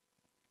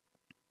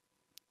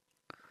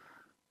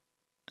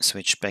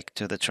 Switch back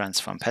to the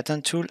transform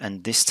pattern tool,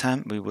 and this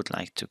time we would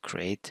like to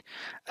create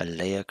a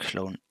layer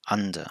clone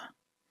under.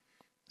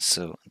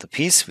 So the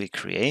piece we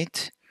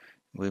create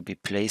will be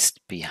placed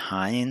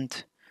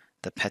behind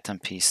the pattern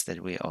piece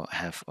that we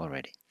have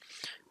already.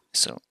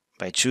 So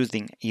by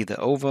choosing either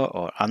over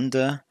or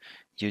under,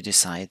 you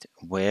decide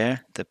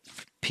where the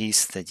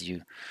piece that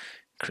you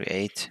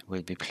create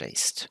will be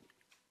placed.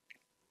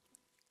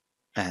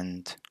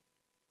 And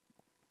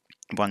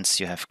once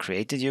you have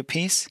created your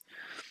piece,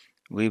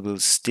 we will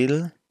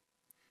still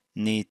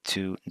need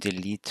to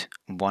delete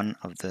one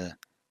of the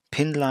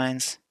pin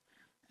lines,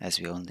 as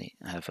we only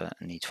have a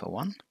need for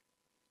one.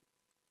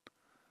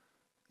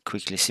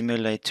 Quickly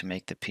simulate to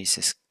make the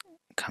pieces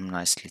come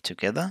nicely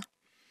together.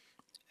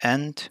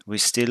 And we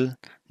still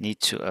need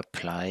to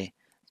apply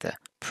the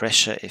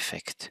pressure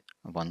effect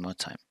one more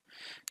time.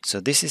 So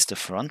this is the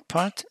front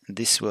part.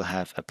 This will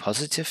have a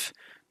positive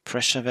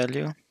pressure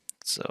value.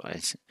 So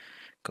I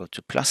go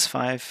to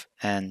 +5,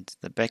 and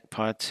the back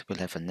part will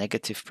have a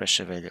negative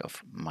pressure value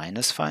of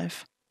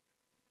 -5.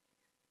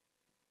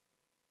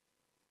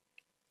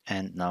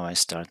 And now I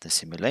start the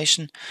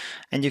simulation,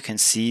 and you can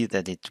see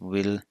that it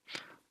will,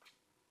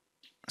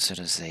 so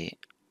to say,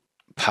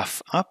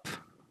 puff up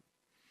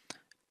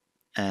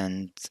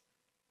and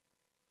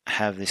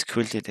have this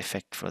quilted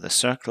effect for the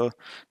circle.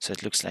 So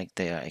it looks like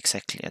they are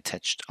exactly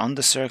attached on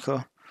the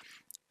circle,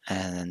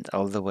 and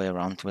all the way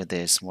around where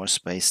there's more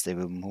space, they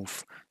will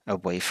move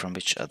away from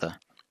each other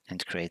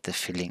and create the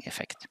filling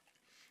effect.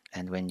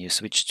 And when you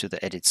switch to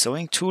the edit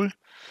sewing tool,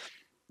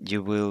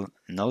 you will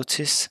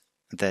notice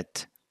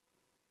that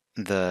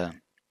the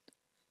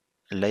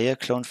layer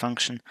clone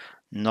function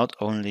not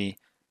only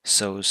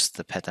sews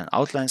the pattern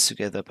outlines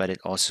together, but it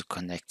also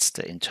connects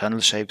the internal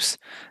shapes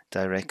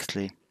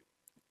directly.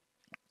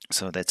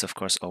 So that's of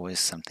course always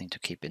something to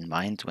keep in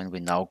mind when we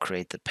now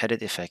create the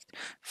padded effect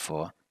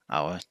for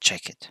our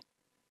jacket.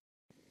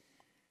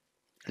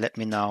 Let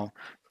me now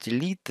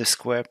delete the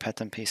square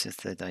pattern pieces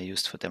that I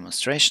used for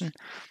demonstration,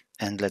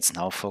 and let's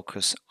now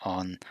focus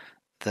on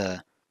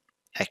the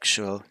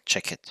actual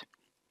jacket.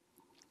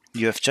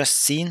 You have just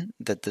seen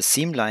that the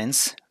seam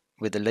lines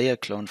with the layer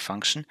clone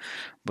function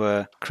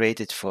were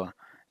created for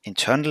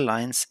internal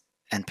lines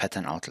and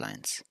pattern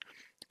outlines.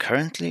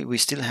 Currently, we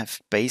still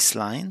have base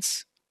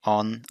lines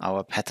on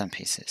our pattern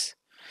pieces.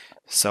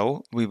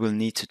 So we will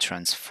need to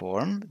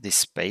transform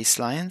these base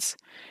lines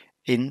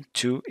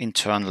into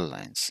internal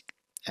lines.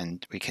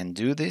 And we can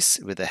do this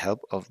with the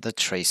help of the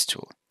trace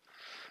tool.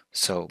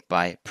 So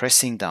by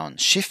pressing down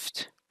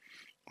Shift,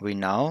 we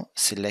now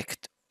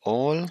select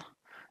all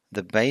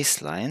the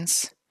base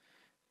lines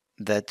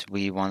that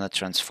we want to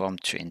transform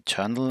to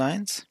internal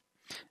lines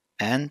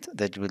and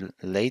that will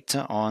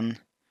later on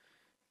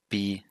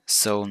be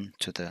sewn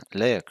to the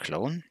layer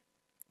clone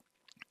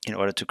in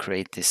order to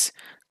create this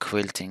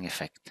quilting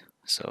effect.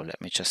 So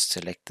let me just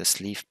select the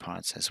sleeve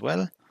parts as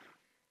well.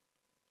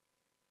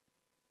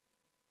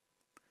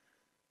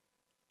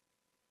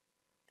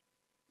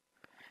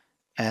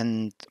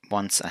 And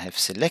once I have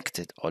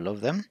selected all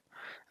of them,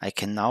 I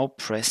can now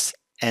press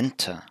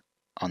Enter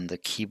on the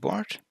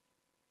keyboard,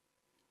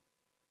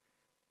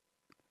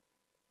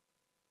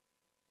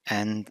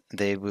 and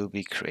they will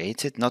be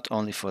created not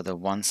only for the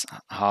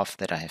half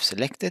that I have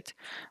selected,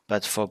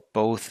 but for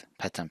both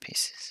pattern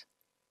pieces.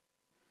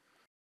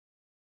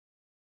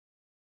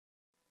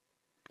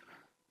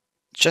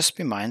 Just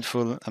be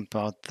mindful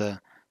about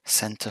the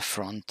center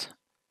front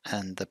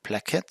and the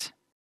placket.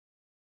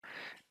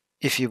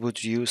 If you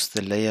would use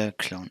the layer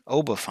clone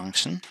over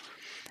function,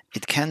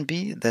 it can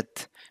be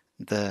that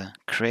the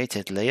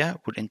created layer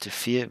would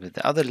interfere with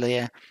the other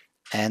layer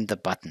and the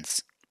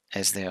buttons,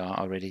 as they are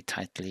already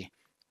tightly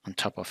on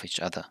top of each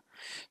other.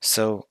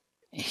 So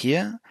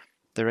here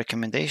the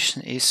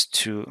recommendation is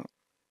to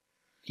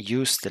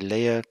use the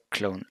layer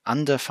clone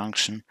under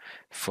function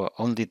for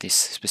only this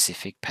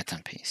specific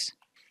pattern piece.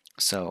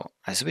 So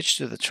I switch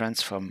to the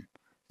transform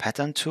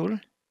pattern tool,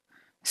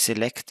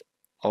 select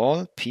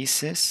all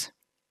pieces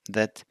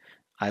that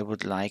I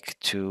would like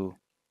to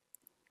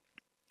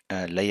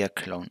layer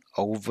clone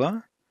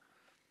over,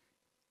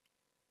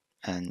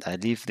 and I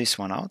leave this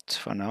one out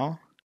for now.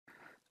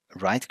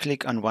 Right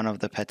click on one of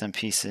the pattern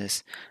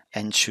pieces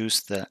and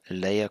choose the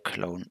layer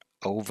clone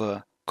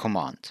over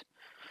command.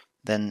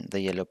 Then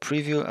the yellow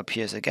preview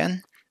appears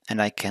again,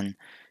 and I can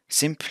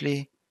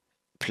simply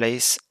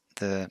place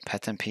the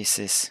pattern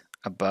pieces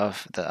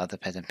above the other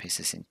pattern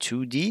pieces in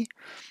 2D.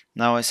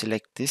 Now I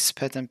select this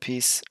pattern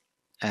piece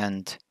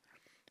and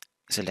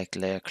select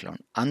layer clone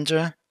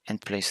under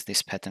and place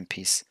this pattern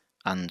piece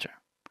under.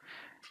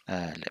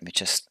 Let me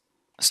just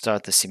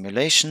start the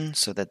simulation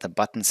so that the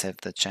buttons have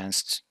the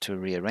chance to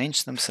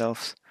rearrange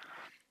themselves,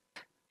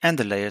 and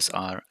the layers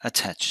are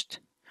attached.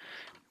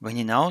 When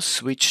you now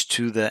switch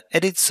to the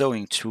edit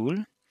sewing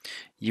tool,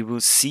 you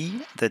will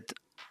see that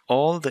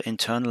all the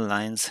internal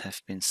lines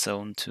have been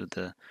sewn to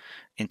the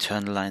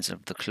internal lines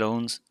of the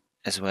clones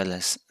as well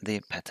as the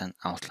pattern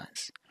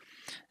outlines.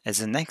 As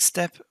a next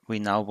step, we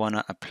now want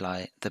to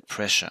apply the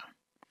pressure.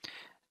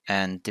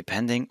 And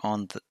depending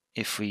on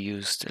if we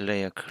used a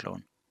layer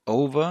clone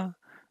over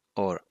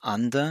or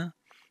under,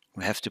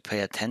 we have to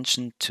pay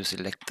attention to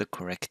select the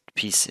correct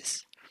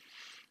pieces.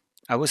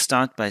 I will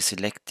start by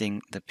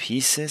selecting the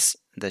pieces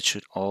that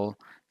should all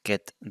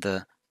get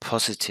the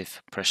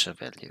positive pressure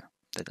value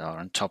that are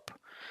on top.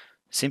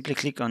 Simply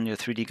click on your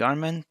 3D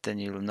garment, then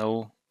you'll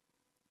know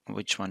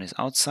which one is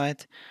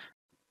outside.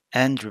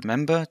 And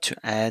remember to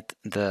add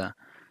the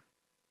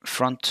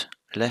front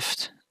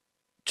left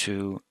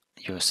to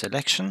your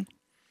selection.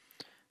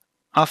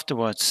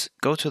 Afterwards,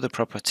 go to the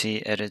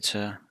property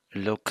editor,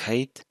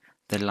 locate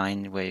the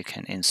line where you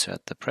can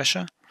insert the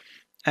pressure,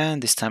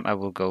 and this time I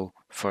will go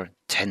for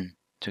 10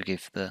 to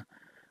give the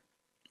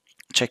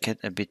jacket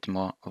a bit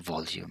more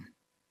volume.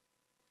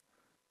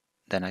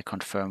 Then I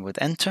confirm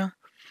with enter,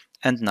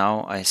 and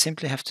now I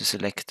simply have to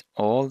select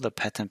all the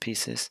pattern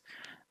pieces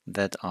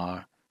that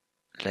are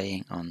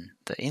laying on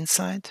the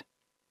inside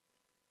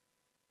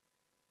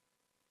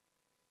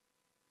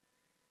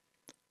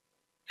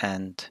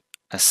and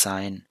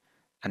assign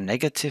a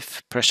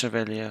negative pressure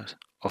value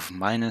of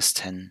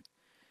 -10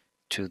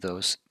 to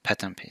those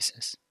pattern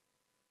pieces.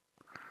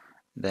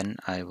 Then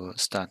I will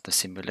start the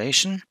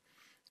simulation,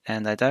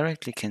 and I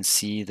directly can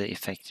see the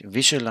effect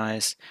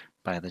visualized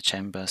by the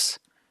chambers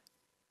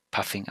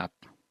puffing up.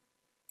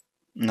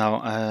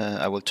 Now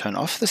I will turn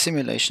off the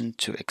simulation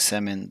to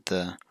examine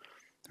the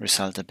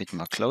result a bit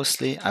more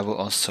closely. I will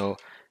also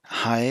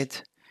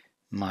hide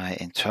my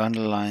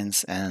internal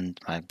lines and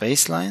my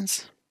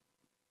baselines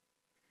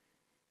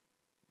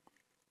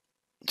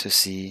to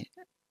see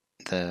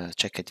the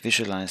jacket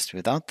visualized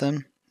without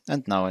them,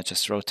 and now I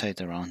just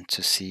rotate around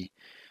to see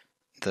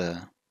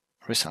the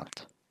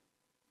result.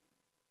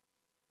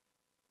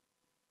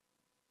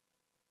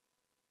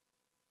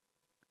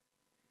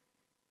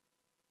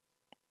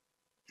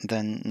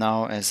 Then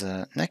now as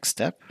a next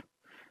step,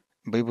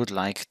 we would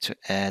like to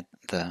add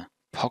the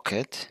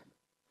pocket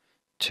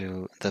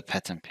to the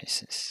pattern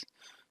pieces.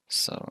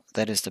 So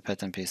that is the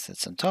pattern piece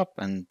that's on top,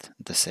 and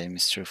the same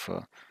is true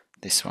for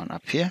this one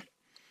up here.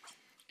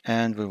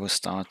 And we will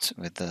start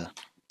with the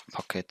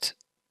pocket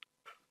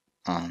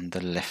on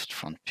the left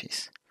front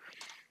piece.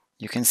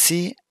 You can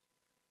see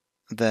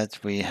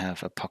that we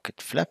have a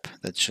pocket flap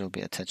that should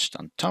be attached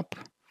on top,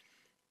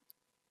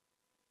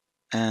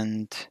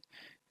 and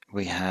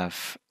we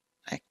have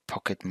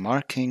pocket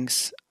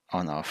markings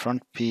on our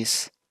front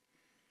piece,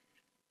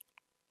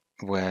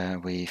 where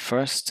we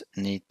first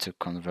need to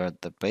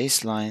convert the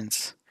base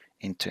lines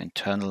into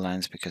internal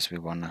lines because we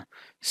want to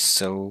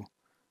sew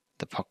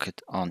the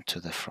pocket onto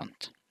the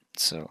front.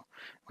 So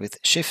with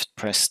Shift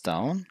press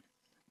down,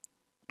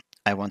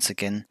 I once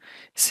again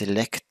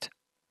select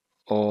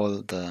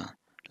all the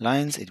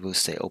lines. It will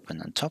stay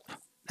open on top,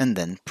 and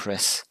then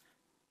press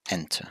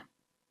enter.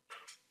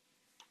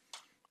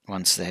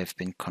 Once they have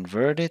been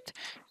converted,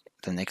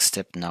 the next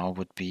step now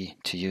would be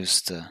to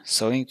use the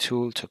sewing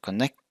tool to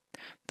connect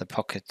the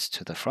pocket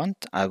to the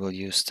front. I will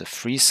use the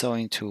free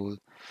sewing tool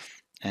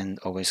and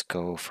always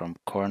go from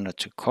corner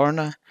to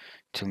corner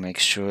to make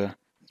sure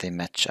they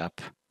match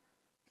up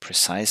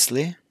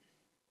precisely.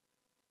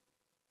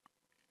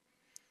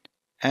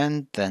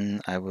 And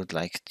then I would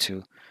like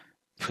to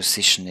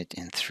position it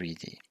in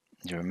 3D.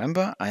 You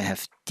remember I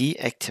have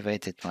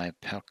deactivated my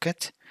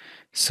pocket,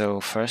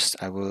 so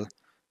first I will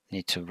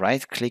need to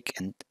right click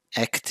and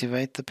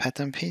activate the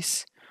pattern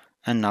piece,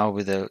 and now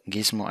with a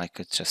gizmo I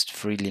could just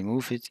freely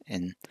move it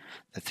in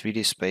the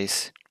 3D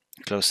space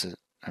closer.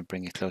 I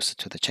bring it closer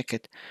to the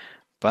jacket,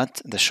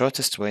 but the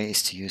shortest way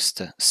is to use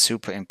the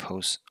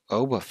superimpose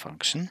over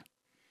function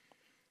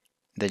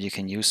that you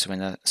can use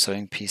when a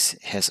sewing piece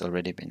has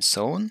already been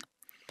sewn,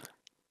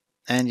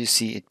 and you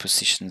see it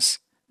positions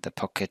the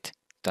pocket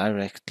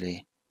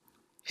directly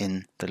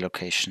in the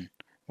location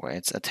where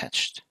it's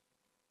attached.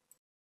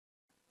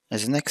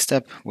 As a next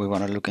step, we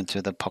want to look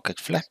into the pocket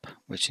flap,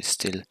 which is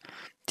still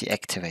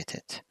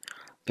deactivated.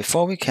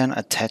 Before we can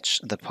attach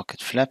the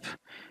pocket flap,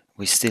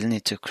 we still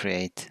need to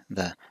create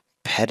the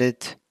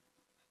padded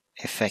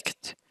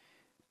effect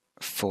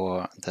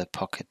for the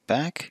pocket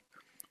bag.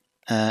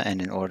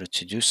 And in order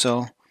to do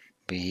so,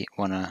 we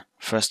want to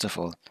first of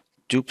all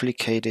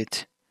duplicate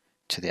it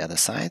to the other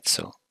side.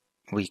 So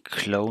we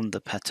clone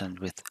the pattern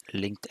with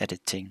linked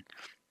editing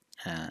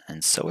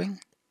and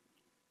sewing.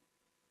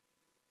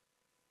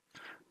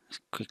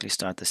 Quickly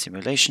start the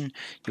simulation.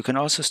 You can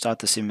also start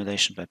the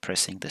simulation by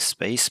pressing the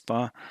space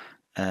bar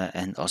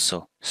and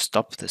also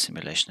stop the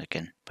simulation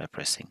again by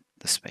pressing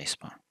the space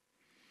bar.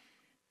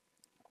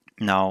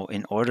 Now,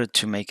 in order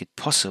to make it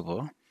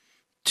possible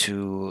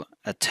to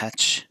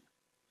attach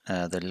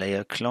the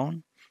layer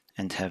clone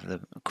and have the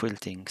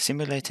quilting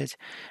simulated,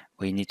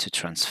 we need to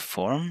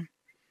transform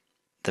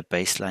the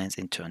baselines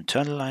into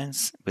internal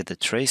lines with the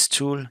trace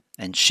tool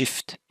and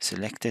Shift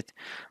selected,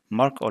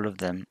 mark all of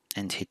them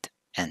and hit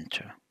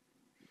enter.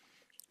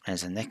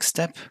 As a next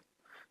step,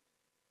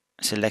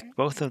 select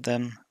both of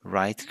them,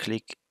 right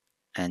click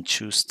and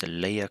choose the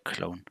layer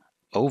clone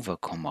over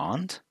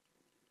command.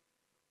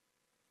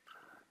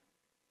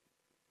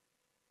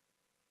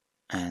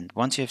 And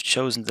once you have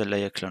chosen the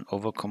layer clone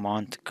over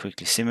command,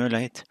 quickly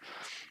simulate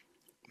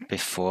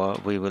before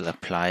we will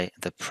apply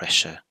the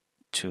pressure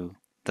to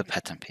the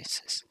pattern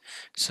pieces.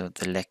 So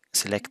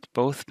select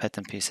both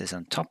pattern pieces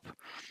on top,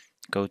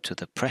 go to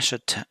the pressure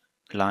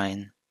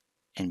line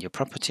in your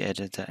property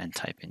editor and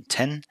type in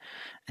 10,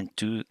 and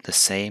do the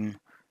same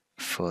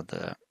for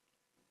the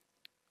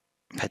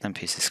pattern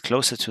pieces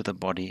closer to the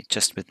body,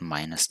 just with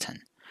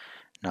 -10.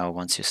 Now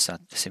once you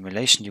start the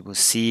simulation, you will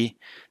see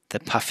the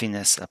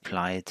puffiness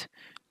applied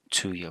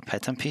to your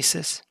pattern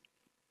pieces.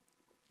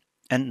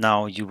 And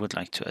now you would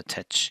like to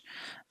attach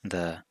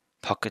the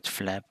pocket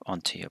flap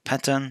onto your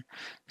pattern.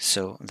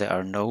 So there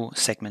are no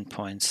segment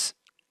points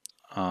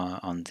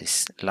on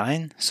this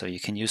line. So you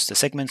can use the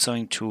segment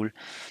sewing tool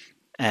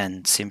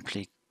and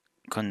simply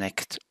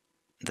connect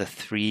the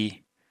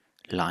 3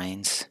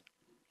 lines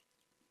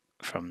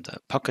from the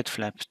pocket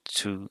flap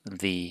to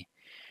the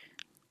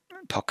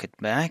pocket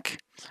bag.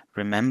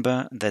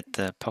 Remember that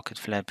the pocket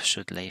flap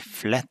should lay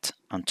flat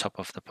on top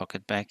of the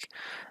pocket bag.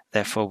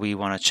 Therefore, we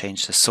want to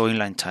change the sewing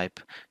line type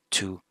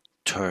to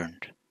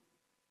turned.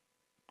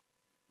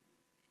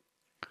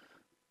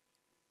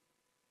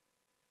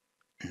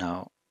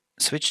 Now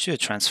switch to your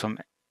transform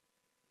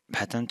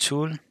pattern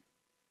tool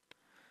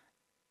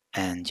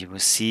and you will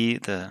see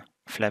the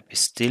flap is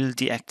still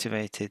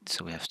deactivated,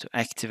 so we have to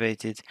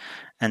activate it,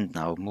 and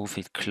now move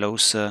it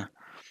closer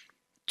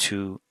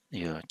to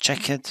your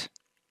jacket.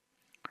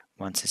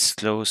 Once it's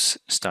close,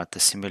 start the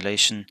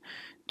simulation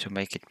to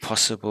make it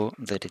possible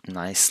that it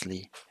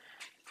nicely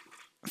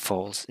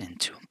falls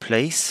into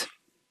place,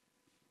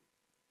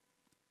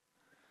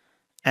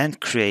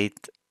 and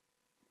create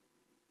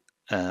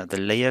the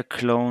layer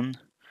clone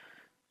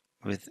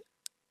with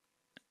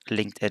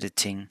linked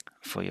editing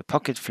for your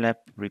pocket flap.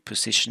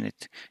 Reposition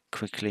it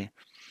quickly.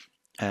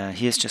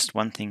 Here's just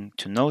one thing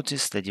to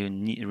notice, that you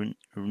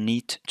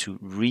need to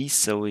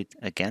re-sew it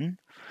again,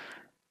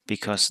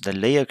 because the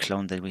layer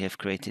clone that we have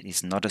created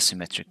is not a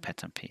symmetric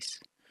pattern piece.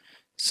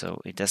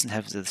 So it doesn't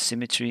have the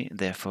symmetry,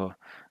 therefore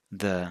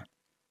the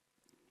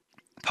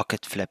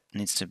pocket flap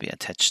needs to be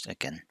attached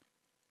again.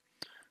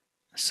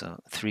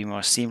 So 3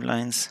 more seam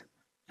lines,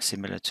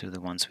 similar to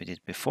the ones we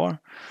did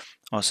before.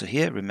 Also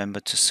here,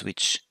 remember to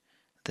switch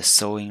the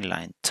sewing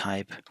line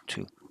type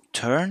to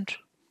turned,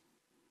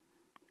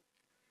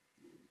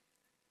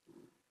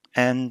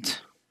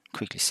 and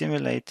quickly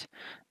simulate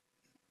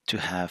to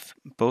have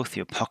both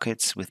your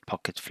pockets with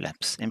pocket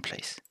flaps in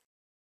place.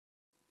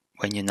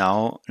 When you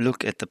now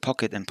look at the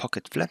pocket and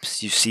pocket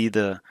flaps, you see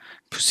the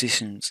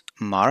positions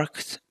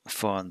marked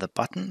for the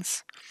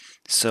buttons.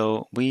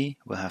 So we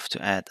will have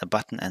to add a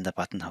button and a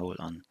buttonhole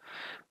on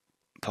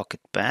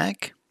pocket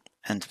bag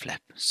and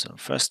flap. So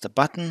first the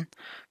button,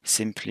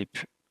 simply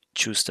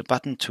choose the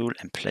button tool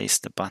and place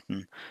the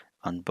button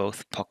on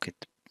both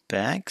pocket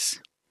bags.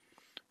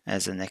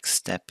 As a next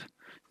step,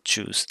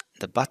 choose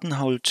the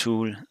buttonhole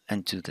tool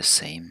and do the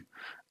same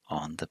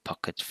on the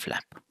pocket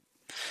flap.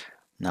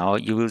 Now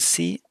you will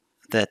see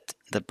that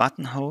the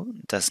buttonhole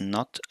does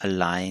not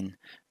align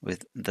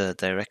with the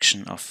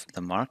direction of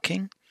the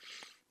marking.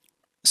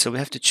 So we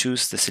have to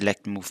choose the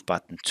select move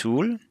button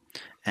tool,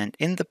 and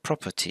in the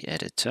property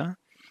editor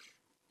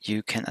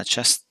you can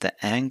adjust the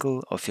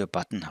angle of your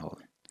buttonhole.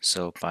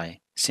 So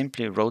by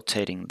simply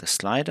rotating the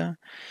slider,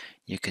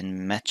 you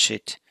can match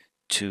it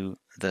to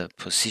the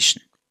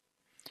position.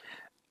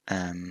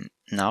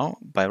 Now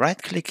by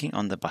right clicking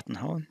on the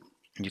buttonhole,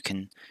 you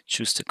can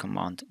choose the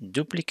command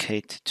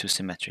duplicate to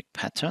symmetric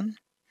pattern,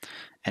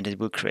 and it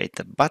will create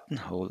the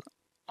buttonhole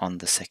on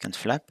the second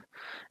flap,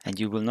 and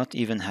you will not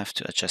even have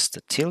to adjust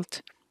the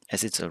tilt,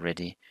 as it's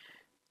already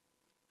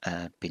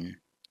been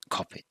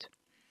copied.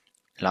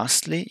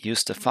 Lastly,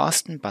 use the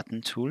fasten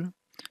button tool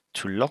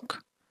to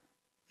lock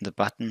the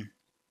button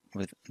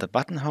with the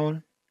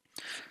buttonhole.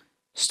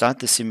 Start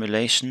the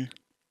simulation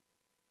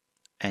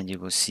and you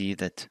will see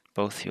that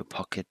both your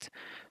pockets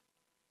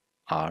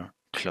are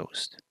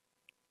closed.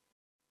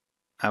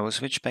 I will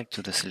switch back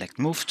to the select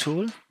move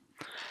tool,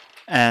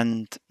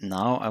 and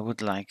now I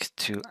would like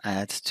to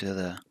add to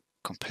the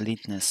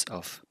completeness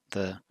of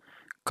the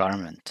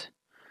garment.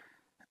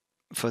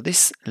 For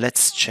this,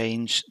 let's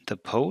change the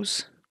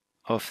pose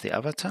of the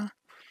avatar.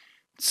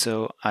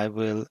 So I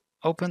will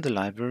open the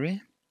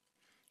library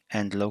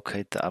and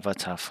locate the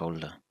avatar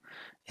folder.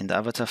 In the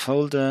avatar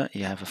folder,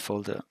 you have a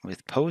folder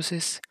with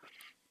poses,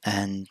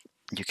 and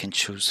you can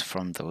choose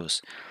from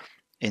those.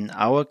 In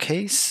our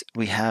case,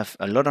 we have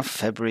a lot of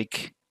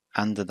fabric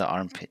under the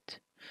armpit.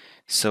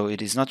 So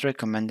it is not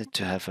recommended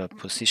to have a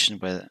position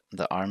where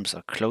the arms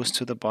are close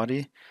to the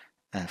body,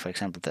 for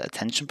example, the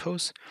attention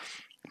pose,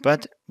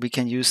 but we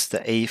can use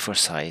the A for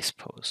size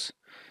pose.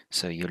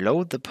 So you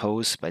load the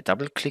pose by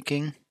double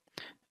clicking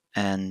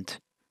and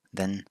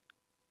then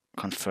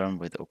confirm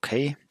with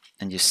OK,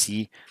 and you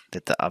see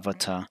that the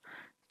avatar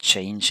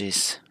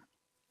changes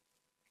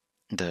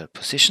the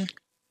position.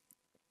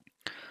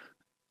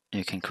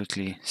 you can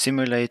quickly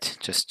simulate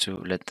just to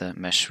let the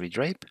mesh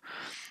redrape.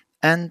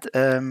 And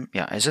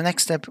yeah, as a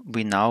next step,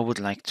 we now would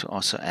like to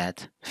also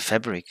add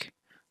fabric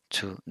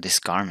to this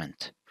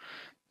garment.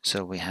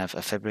 So we have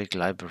a fabric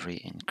library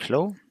in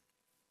Clo.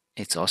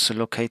 It's also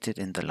located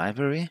in the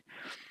library.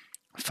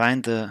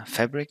 Find the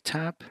fabric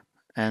tab,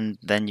 and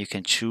then you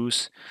can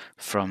choose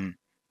from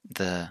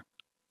the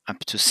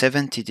up to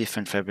 70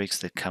 different fabrics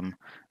that come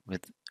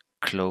with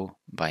Clo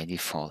by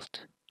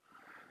default.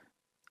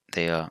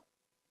 They are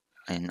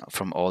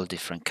from all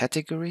different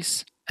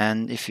categories,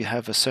 and if you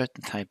have a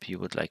certain type you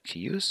would like to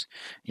use,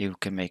 you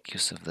can make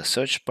use of the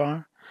search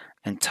bar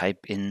and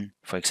type in,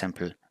 for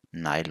example,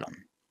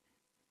 nylon.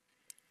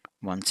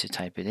 Once you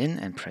type it in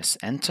and press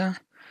enter,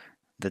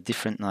 the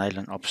different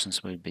nylon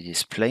options will be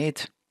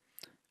displayed,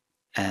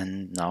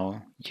 and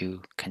now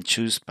you can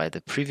choose by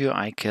the preview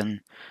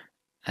icon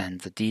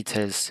and the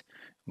details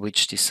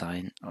which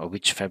design or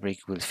which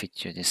fabric will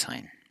fit your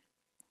design.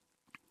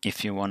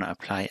 If you want to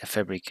apply a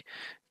fabric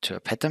to a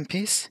pattern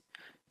piece,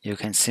 you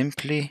can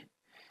simply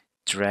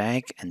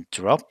drag and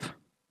drop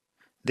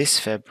this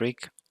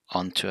fabric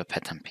onto a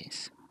pattern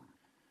piece.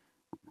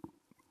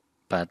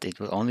 But it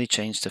will only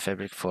change the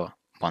fabric for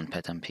one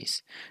pattern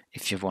piece.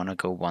 If you want to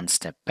go one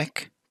step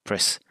back,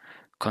 press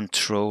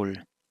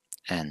Ctrl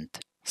and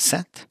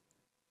Z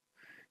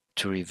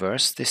to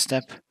reverse this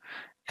step.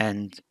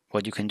 And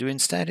what you can do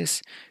instead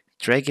is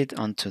drag it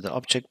onto the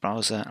object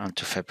browser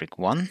onto fabric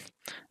 1.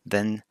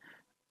 Then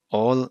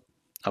all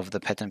of the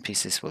pattern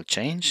pieces will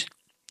change.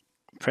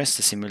 Press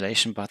the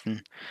simulation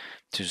button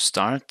to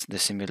start the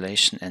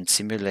simulation and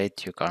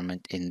simulate your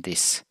garment in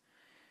this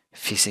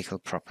physical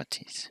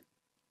properties.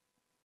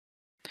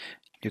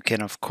 You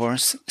can of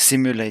course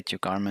simulate your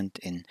garment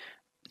in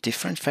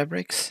different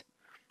fabrics.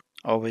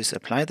 Always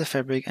apply the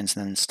fabric and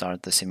then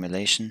start the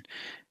simulation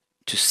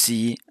to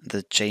see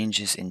the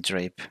changes in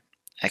drape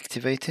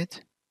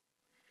activated.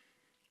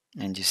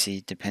 And you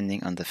see,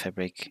 depending on the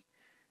fabric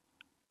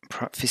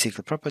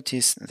physical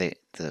properties,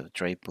 the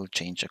drape will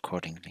change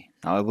accordingly.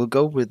 Now I will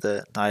go with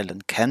the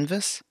nylon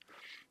canvas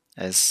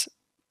as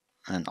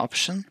an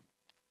option.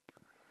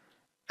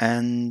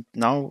 And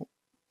now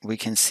we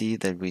can see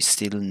that we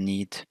still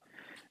need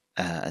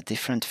a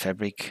different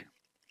fabric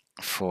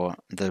for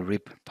the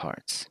rib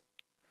parts.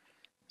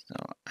 So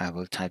I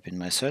will type in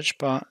my search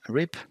bar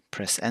rib,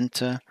 press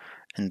enter,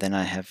 and then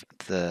I have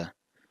the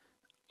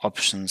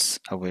options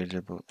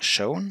available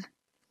shown.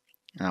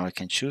 Now I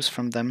can choose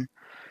from them,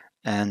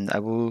 and I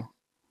will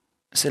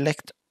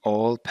select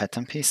all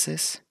pattern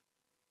pieces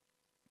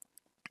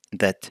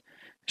that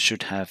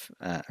should have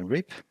a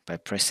rib by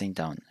pressing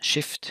down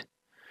Shift.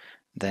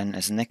 Then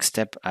as a next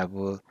step I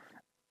will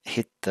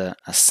hit the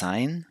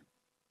assign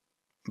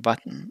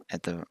button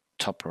at the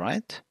top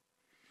right,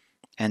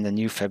 and a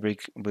new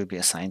fabric will be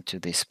assigned to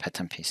these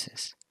pattern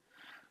pieces.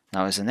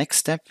 Now as a next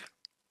step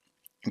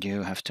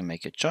you have to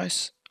make a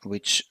choice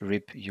which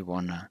rib you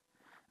wanna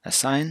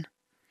assign,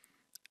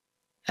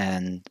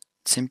 and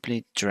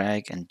simply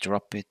drag and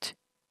drop it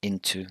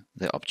into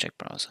the object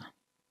browser.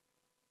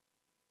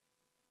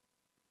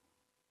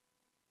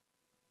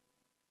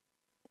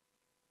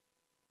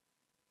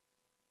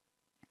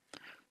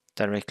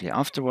 Directly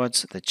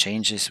afterwards, the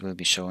changes will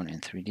be shown in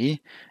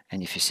 3D,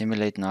 and if you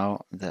simulate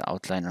now, the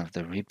outline of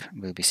the rib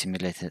will be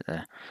simulated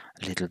a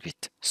little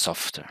bit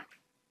softer.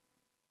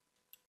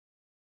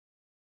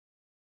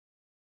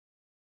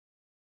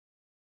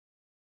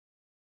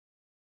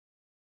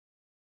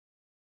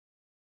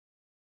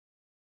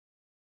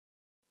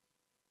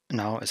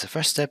 Now, as a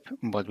first step,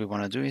 what we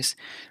want to do is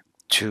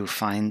to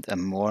find a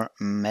more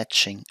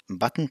matching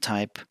button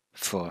type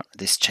for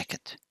this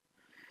jacket.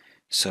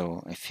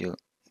 So if you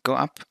go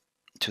up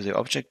to the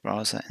object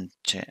browser and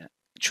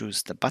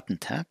choose the button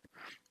tab,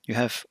 you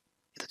have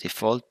the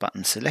default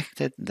button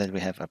selected that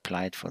we have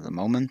applied for the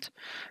moment,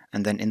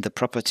 and then in the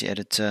property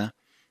editor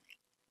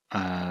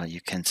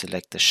you can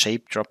select the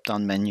shape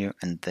drop-down menu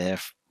and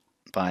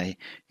thereby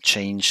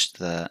change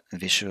the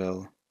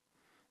visual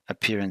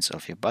appearance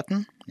of your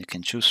button. You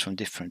can choose from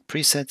different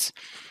presets.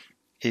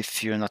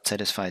 If you're not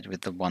satisfied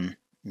with the one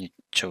you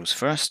chose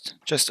first,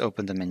 just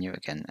open the menu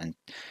again and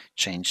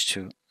change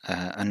to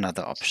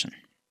another option.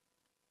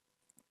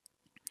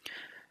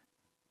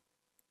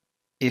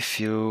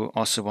 If you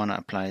also want to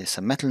apply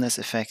some metalness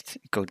effect,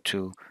 go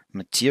to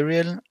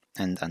Material,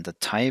 and under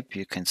Type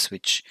you can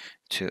switch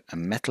to a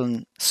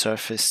metal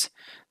surface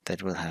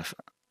that will have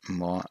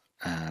more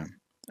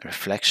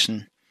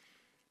reflection.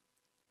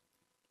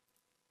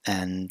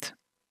 And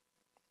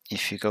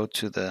if you go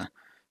to the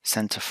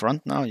center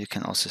front now, you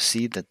can also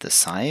see that the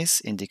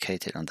size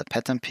indicated on the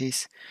pattern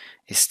piece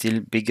is still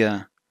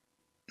bigger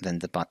than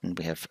the button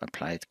we have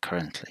applied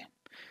currently.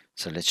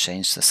 So let's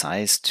change the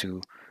size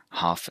to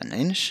 1/2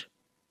 inch.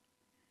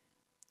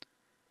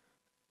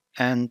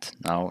 And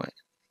now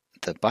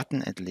the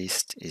button at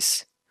least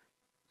is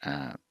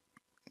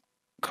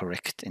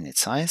correct in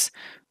its size.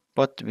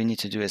 What we need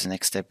to do as a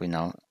next step, we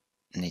now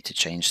need to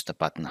change the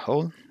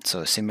buttonhole.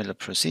 So a similar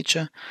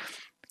procedure,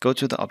 go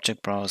to the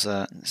object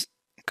browser,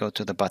 go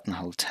to the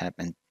buttonhole tab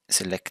and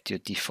select your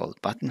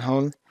default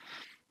buttonhole,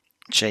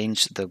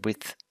 change the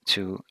width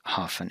to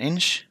 1/2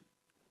 inch,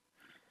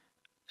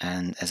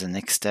 and as a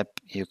next step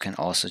you can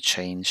also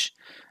change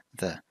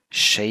the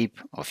shape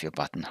of your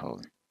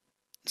buttonhole.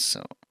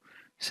 So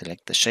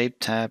select the shape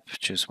tab,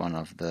 choose one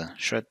of the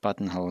shirt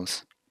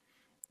buttonholes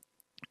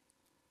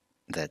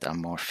that are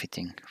more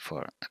fitting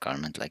for a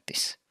garment like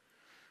this.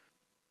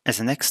 As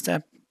a next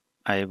step,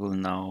 I will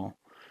now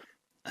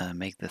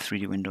make the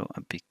 3D window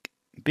a bit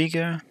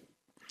bigger,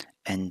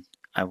 and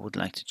I would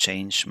like to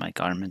change my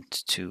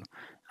garment to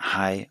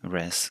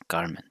high-res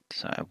garment.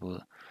 So I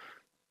will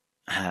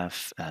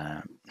have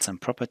some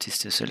properties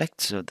to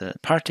select. So the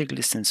particle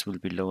distance will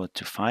be lowered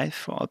to 5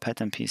 for all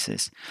pattern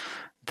pieces.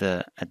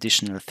 The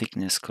additional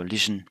thickness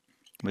collision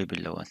will be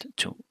lowered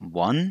to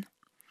 1.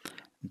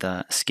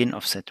 The skin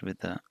offset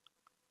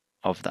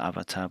of the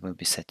avatar will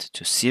be set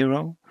to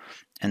 0,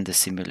 and the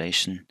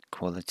simulation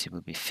quality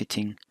will be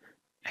fitting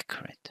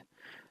accurate.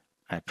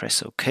 I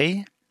press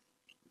OK,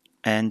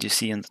 and you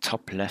see on the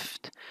top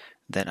left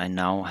that I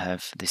now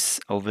have this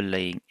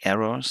overlaying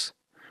errors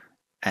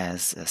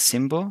as a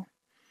symbol,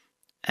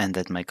 and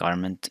that my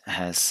garment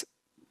has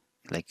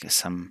like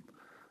some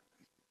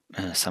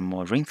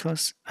more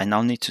wrinkles. I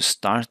now need to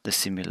start the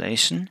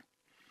simulation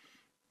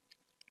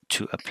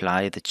to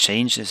apply the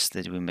changes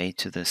that we made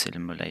to the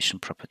simulation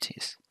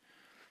properties.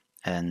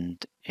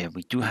 And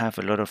we do have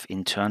a lot of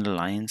internal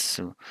lines,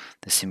 so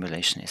the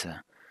simulation is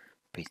a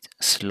bit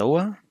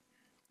slower.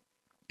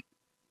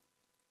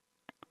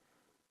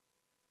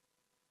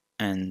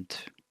 And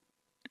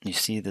you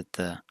see that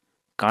the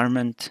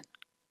garment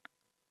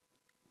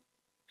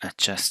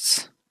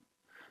adjusts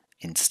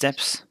in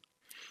steps.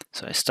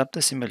 So I stop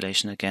the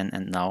simulation again,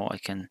 and now I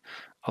can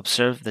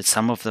observe that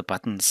some of the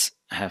buttons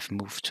have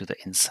moved to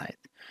the inside.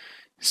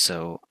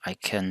 So I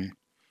can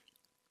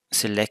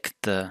select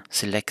the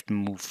Select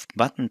Move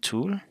Button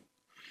tool,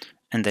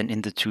 and then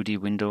in the 2D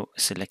window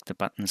select the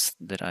buttons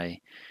that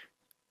I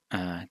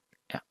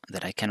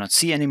cannot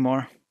see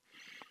anymore,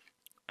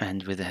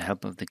 and with the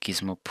help of the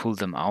gizmo pull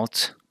them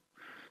out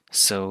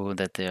so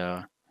that they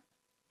are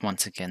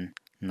once again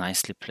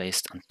nicely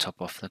placed on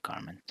top of the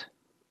garment.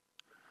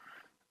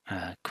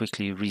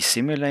 Quickly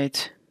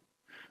resimulate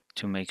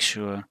to make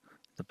sure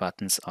the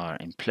buttons are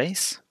in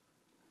place.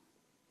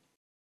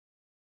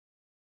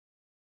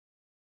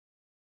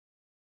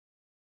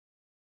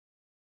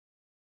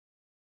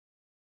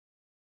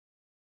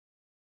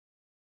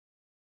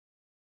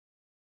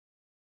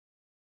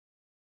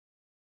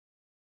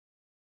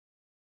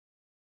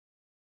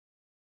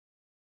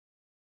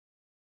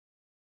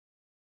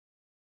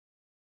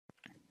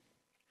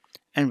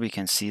 And we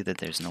can see that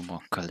there's no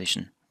more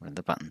collision with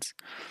the buttons.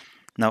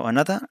 Now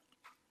another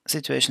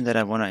situation that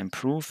I want to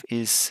improve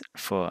is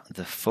for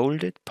the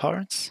folded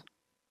parts.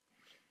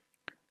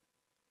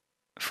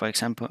 For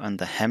example, on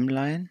the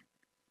hemline,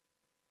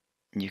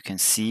 you can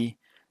see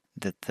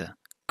that the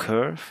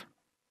curve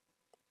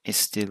is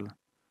still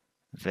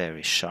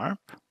very sharp.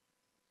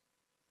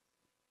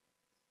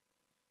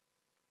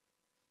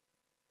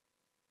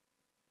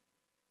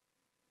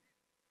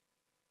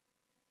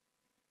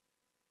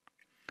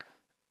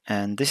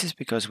 And this is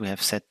because we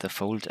have set the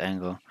fold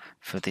angle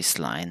for this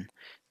line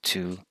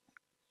to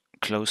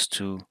close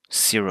to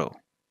 0.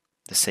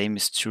 The same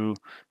is true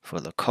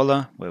for the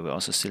collar, where we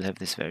also still have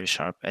these very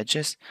sharp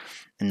edges.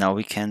 And now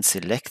we can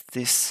select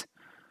these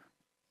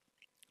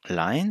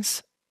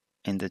lines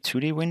in the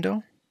 2D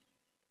window.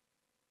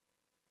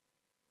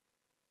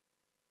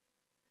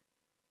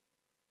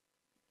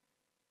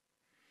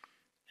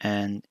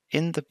 And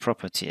in the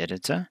property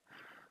editor,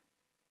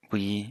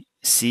 we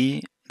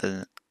see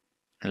the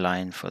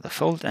line for the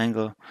fold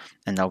angle,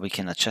 and now we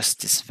can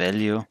adjust this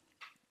value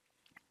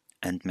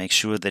and make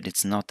sure that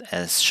it's not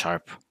as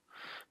sharp.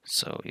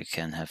 So you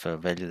can have a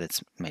value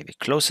that's maybe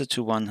closer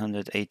to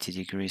 180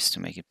 degrees to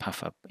make it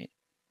puff up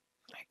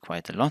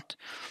quite a lot,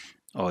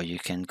 or you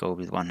can go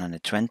with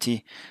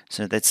 120.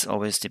 So that's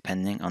always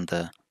depending on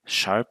the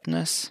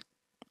sharpness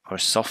or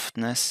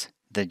softness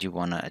that you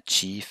want to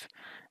achieve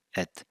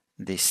at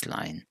this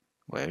line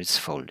where it's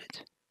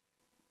folded.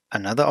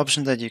 Another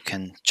option that you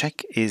can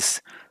check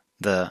is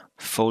the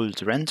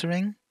fold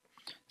rendering.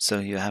 So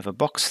you have a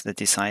box that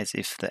decides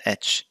if the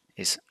edge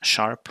is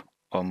sharp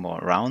or more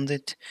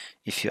rounded.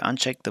 If you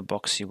uncheck the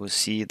box, you will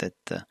see that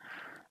the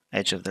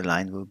edge of the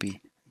line will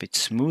be a bit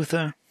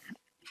smoother,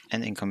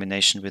 and in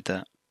combination with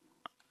the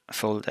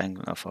fold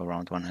angle of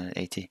around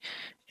 180,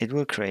 it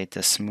will create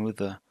a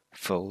smoother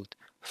fold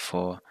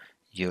for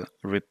your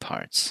rib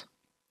parts.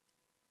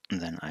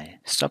 And then I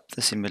stop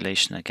the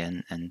simulation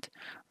again and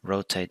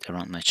rotate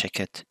around my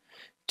jacket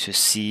to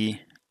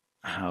see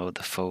how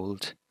the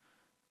fold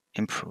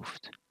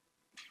improved.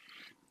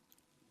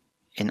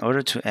 In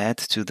order to add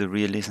to the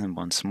realism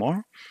once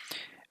more,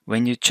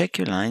 when you check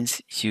your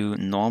lines, you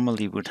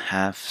normally would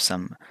have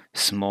some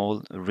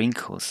small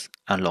wrinkles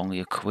along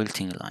your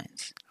quilting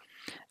lines.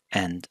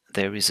 And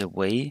there is a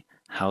way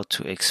how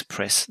to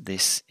express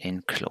this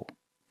in Clo.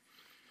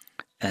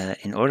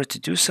 In order to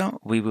do so,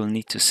 we will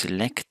need to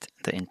select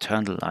the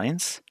internal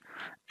lines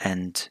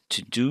And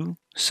to do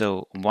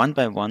so one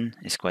by one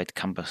is quite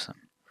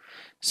cumbersome.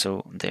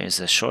 So there is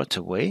a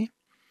shorter way.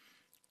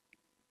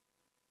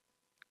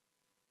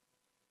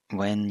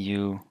 When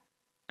you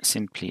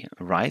simply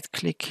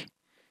right-click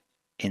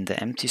in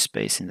the empty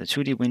space in the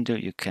 2D window,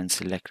 you can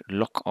select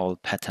Lock All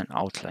Pattern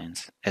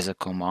Outlines as a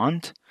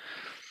command.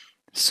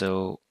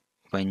 So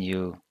when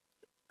you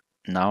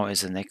now,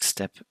 as a next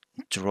step,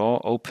 draw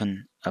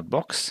open a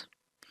box,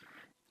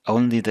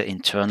 only the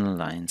internal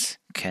lines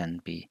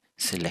can be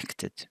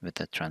selected with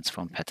the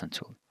Transform Pattern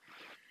tool.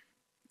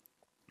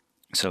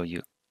 So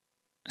you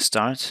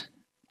start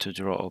to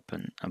draw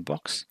open a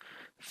box.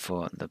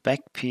 For the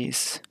back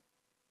piece,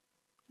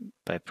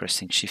 by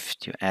pressing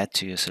Shift, you add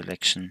to your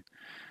selection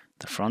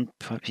the front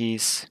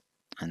piece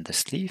and the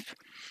sleeve.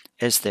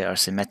 As they are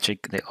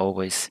symmetric, they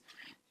always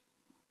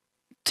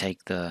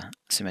take the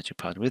symmetric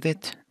part with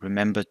it.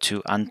 Remember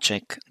to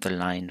uncheck the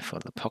line for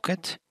the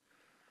pocket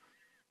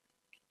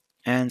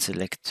and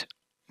select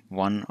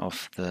one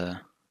of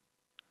the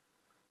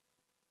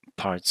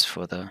parts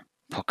for the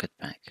pocket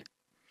bag.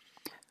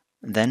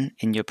 Then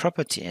in your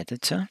property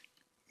editor,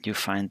 you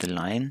find the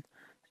line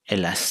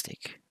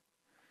Elastic.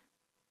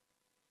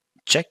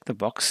 Check the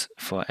box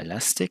for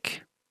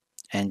Elastic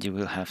and you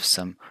will have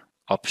some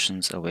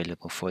options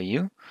available for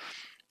you.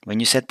 When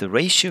you set the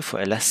ratio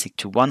for Elastic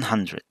to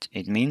 100,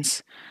 it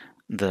means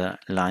the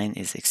line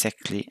is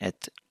exactly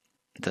at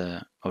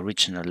the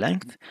original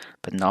length,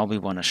 but now we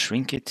want to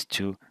shrink it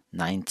to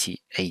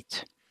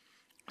 98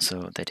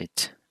 so that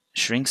it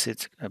shrinks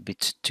it a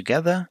bit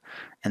together,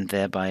 and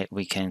thereby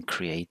we can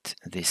create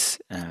this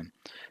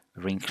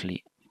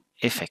wrinkly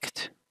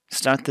effect.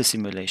 Start the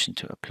simulation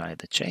to apply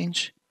the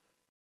change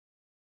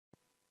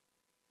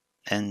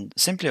and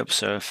simply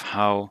observe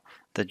how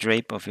the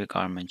drape of your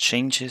garment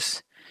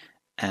changes,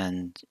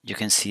 and you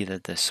can see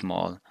that the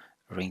small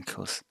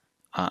wrinkles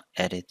are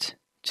added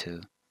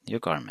to your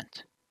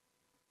garment.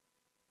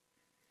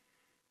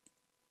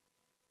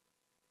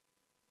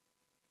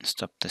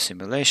 Stop the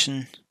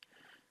simulation.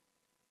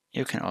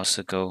 You can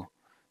also go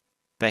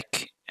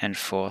back and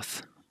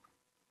forth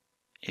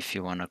if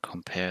you want to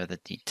compare the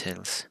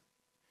details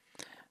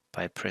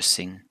by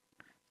pressing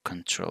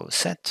Ctrl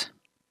Z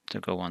to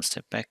go one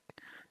step back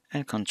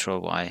and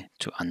Ctrl Y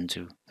to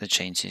undo the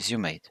changes you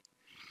made.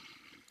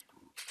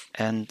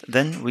 And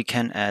then we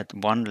can add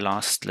one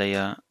last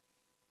layer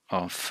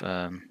of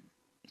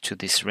to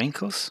these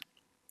wrinkles.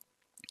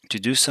 To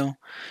do so,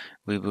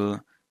 we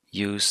will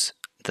use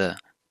the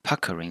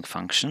puckering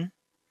function,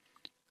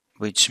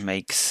 which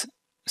makes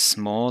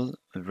small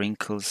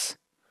wrinkles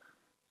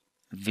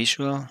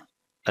visual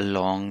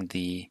along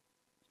the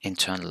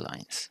internal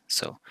lines.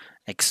 So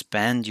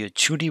expand your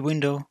 2D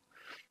window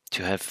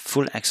to have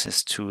full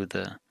access to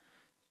the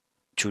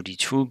 2D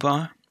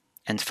toolbar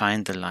and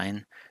find the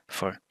line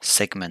for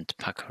segment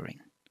puckering.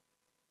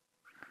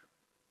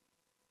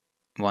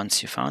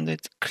 Once you found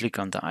it, click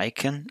on the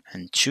icon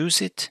and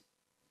choose it.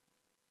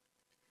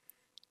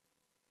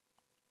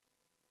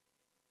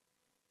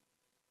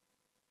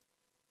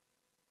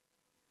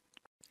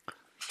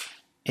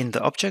 In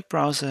the object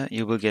browser,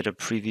 you will get a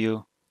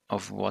preview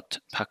of what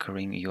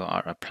puckering you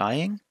are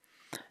applying.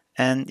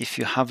 And if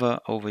you hover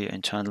over your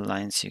internal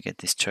lines, you get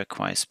this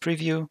turquoise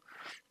preview.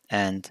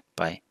 And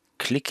by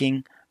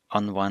clicking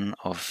on one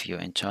of your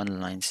internal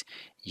lines,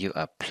 you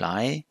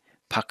apply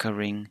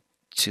puckering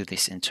to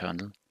this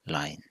internal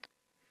line.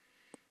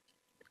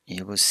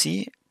 You will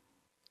see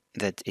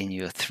that in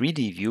your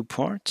 3D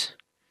viewport,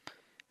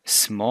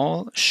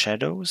 small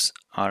shadows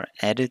are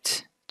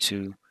added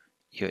to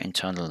your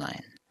internal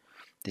line.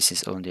 This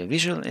is only a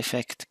visual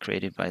effect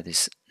created by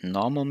this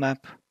normal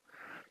map.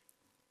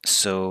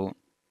 So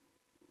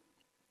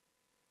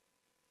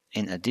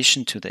in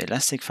addition to the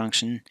elastic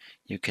function,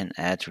 you can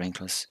add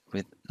wrinkles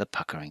with the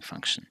puckering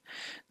function.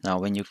 Now,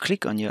 when you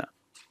click on your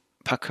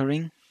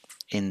puckering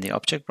in the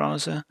object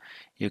browser,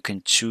 you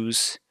can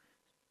choose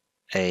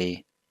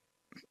a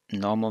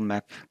normal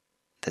map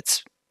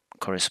that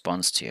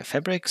corresponds to your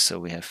fabric. So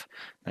we have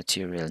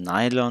material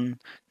nylon.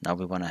 Now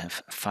we want to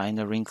have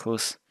finer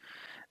wrinkles.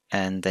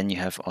 And then you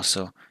have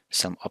also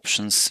some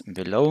options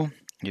below.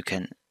 You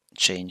can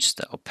change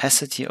the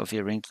opacity of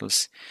your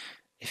wrinkles.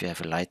 If you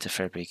have a lighter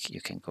fabric, you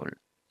can go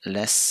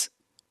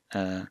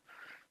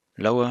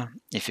lower.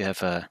 If you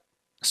have a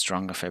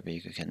stronger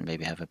fabric, you can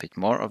maybe have a bit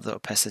more of the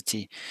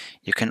opacity.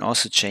 You can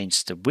also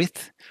change the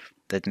width.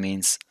 That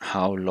means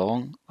how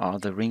long are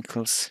the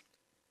wrinkles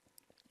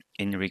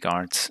in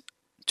regards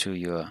to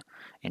your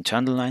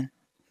internal line.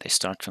 They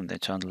start from the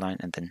internal line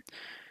and then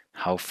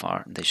how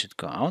far they should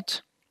go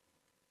out.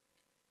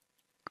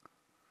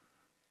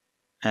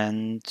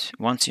 And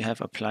once you have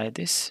applied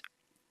this,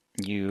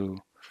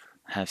 you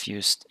have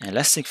used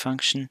elastic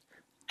function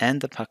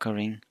and the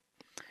puckering.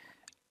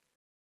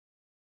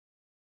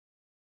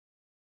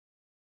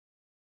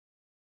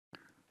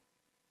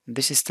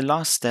 This is the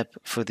last step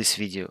for this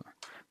video.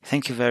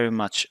 Thank you very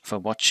much for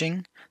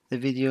watching the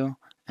video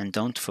and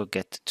don't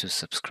forget to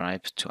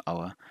subscribe to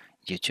our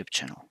YouTube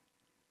channel.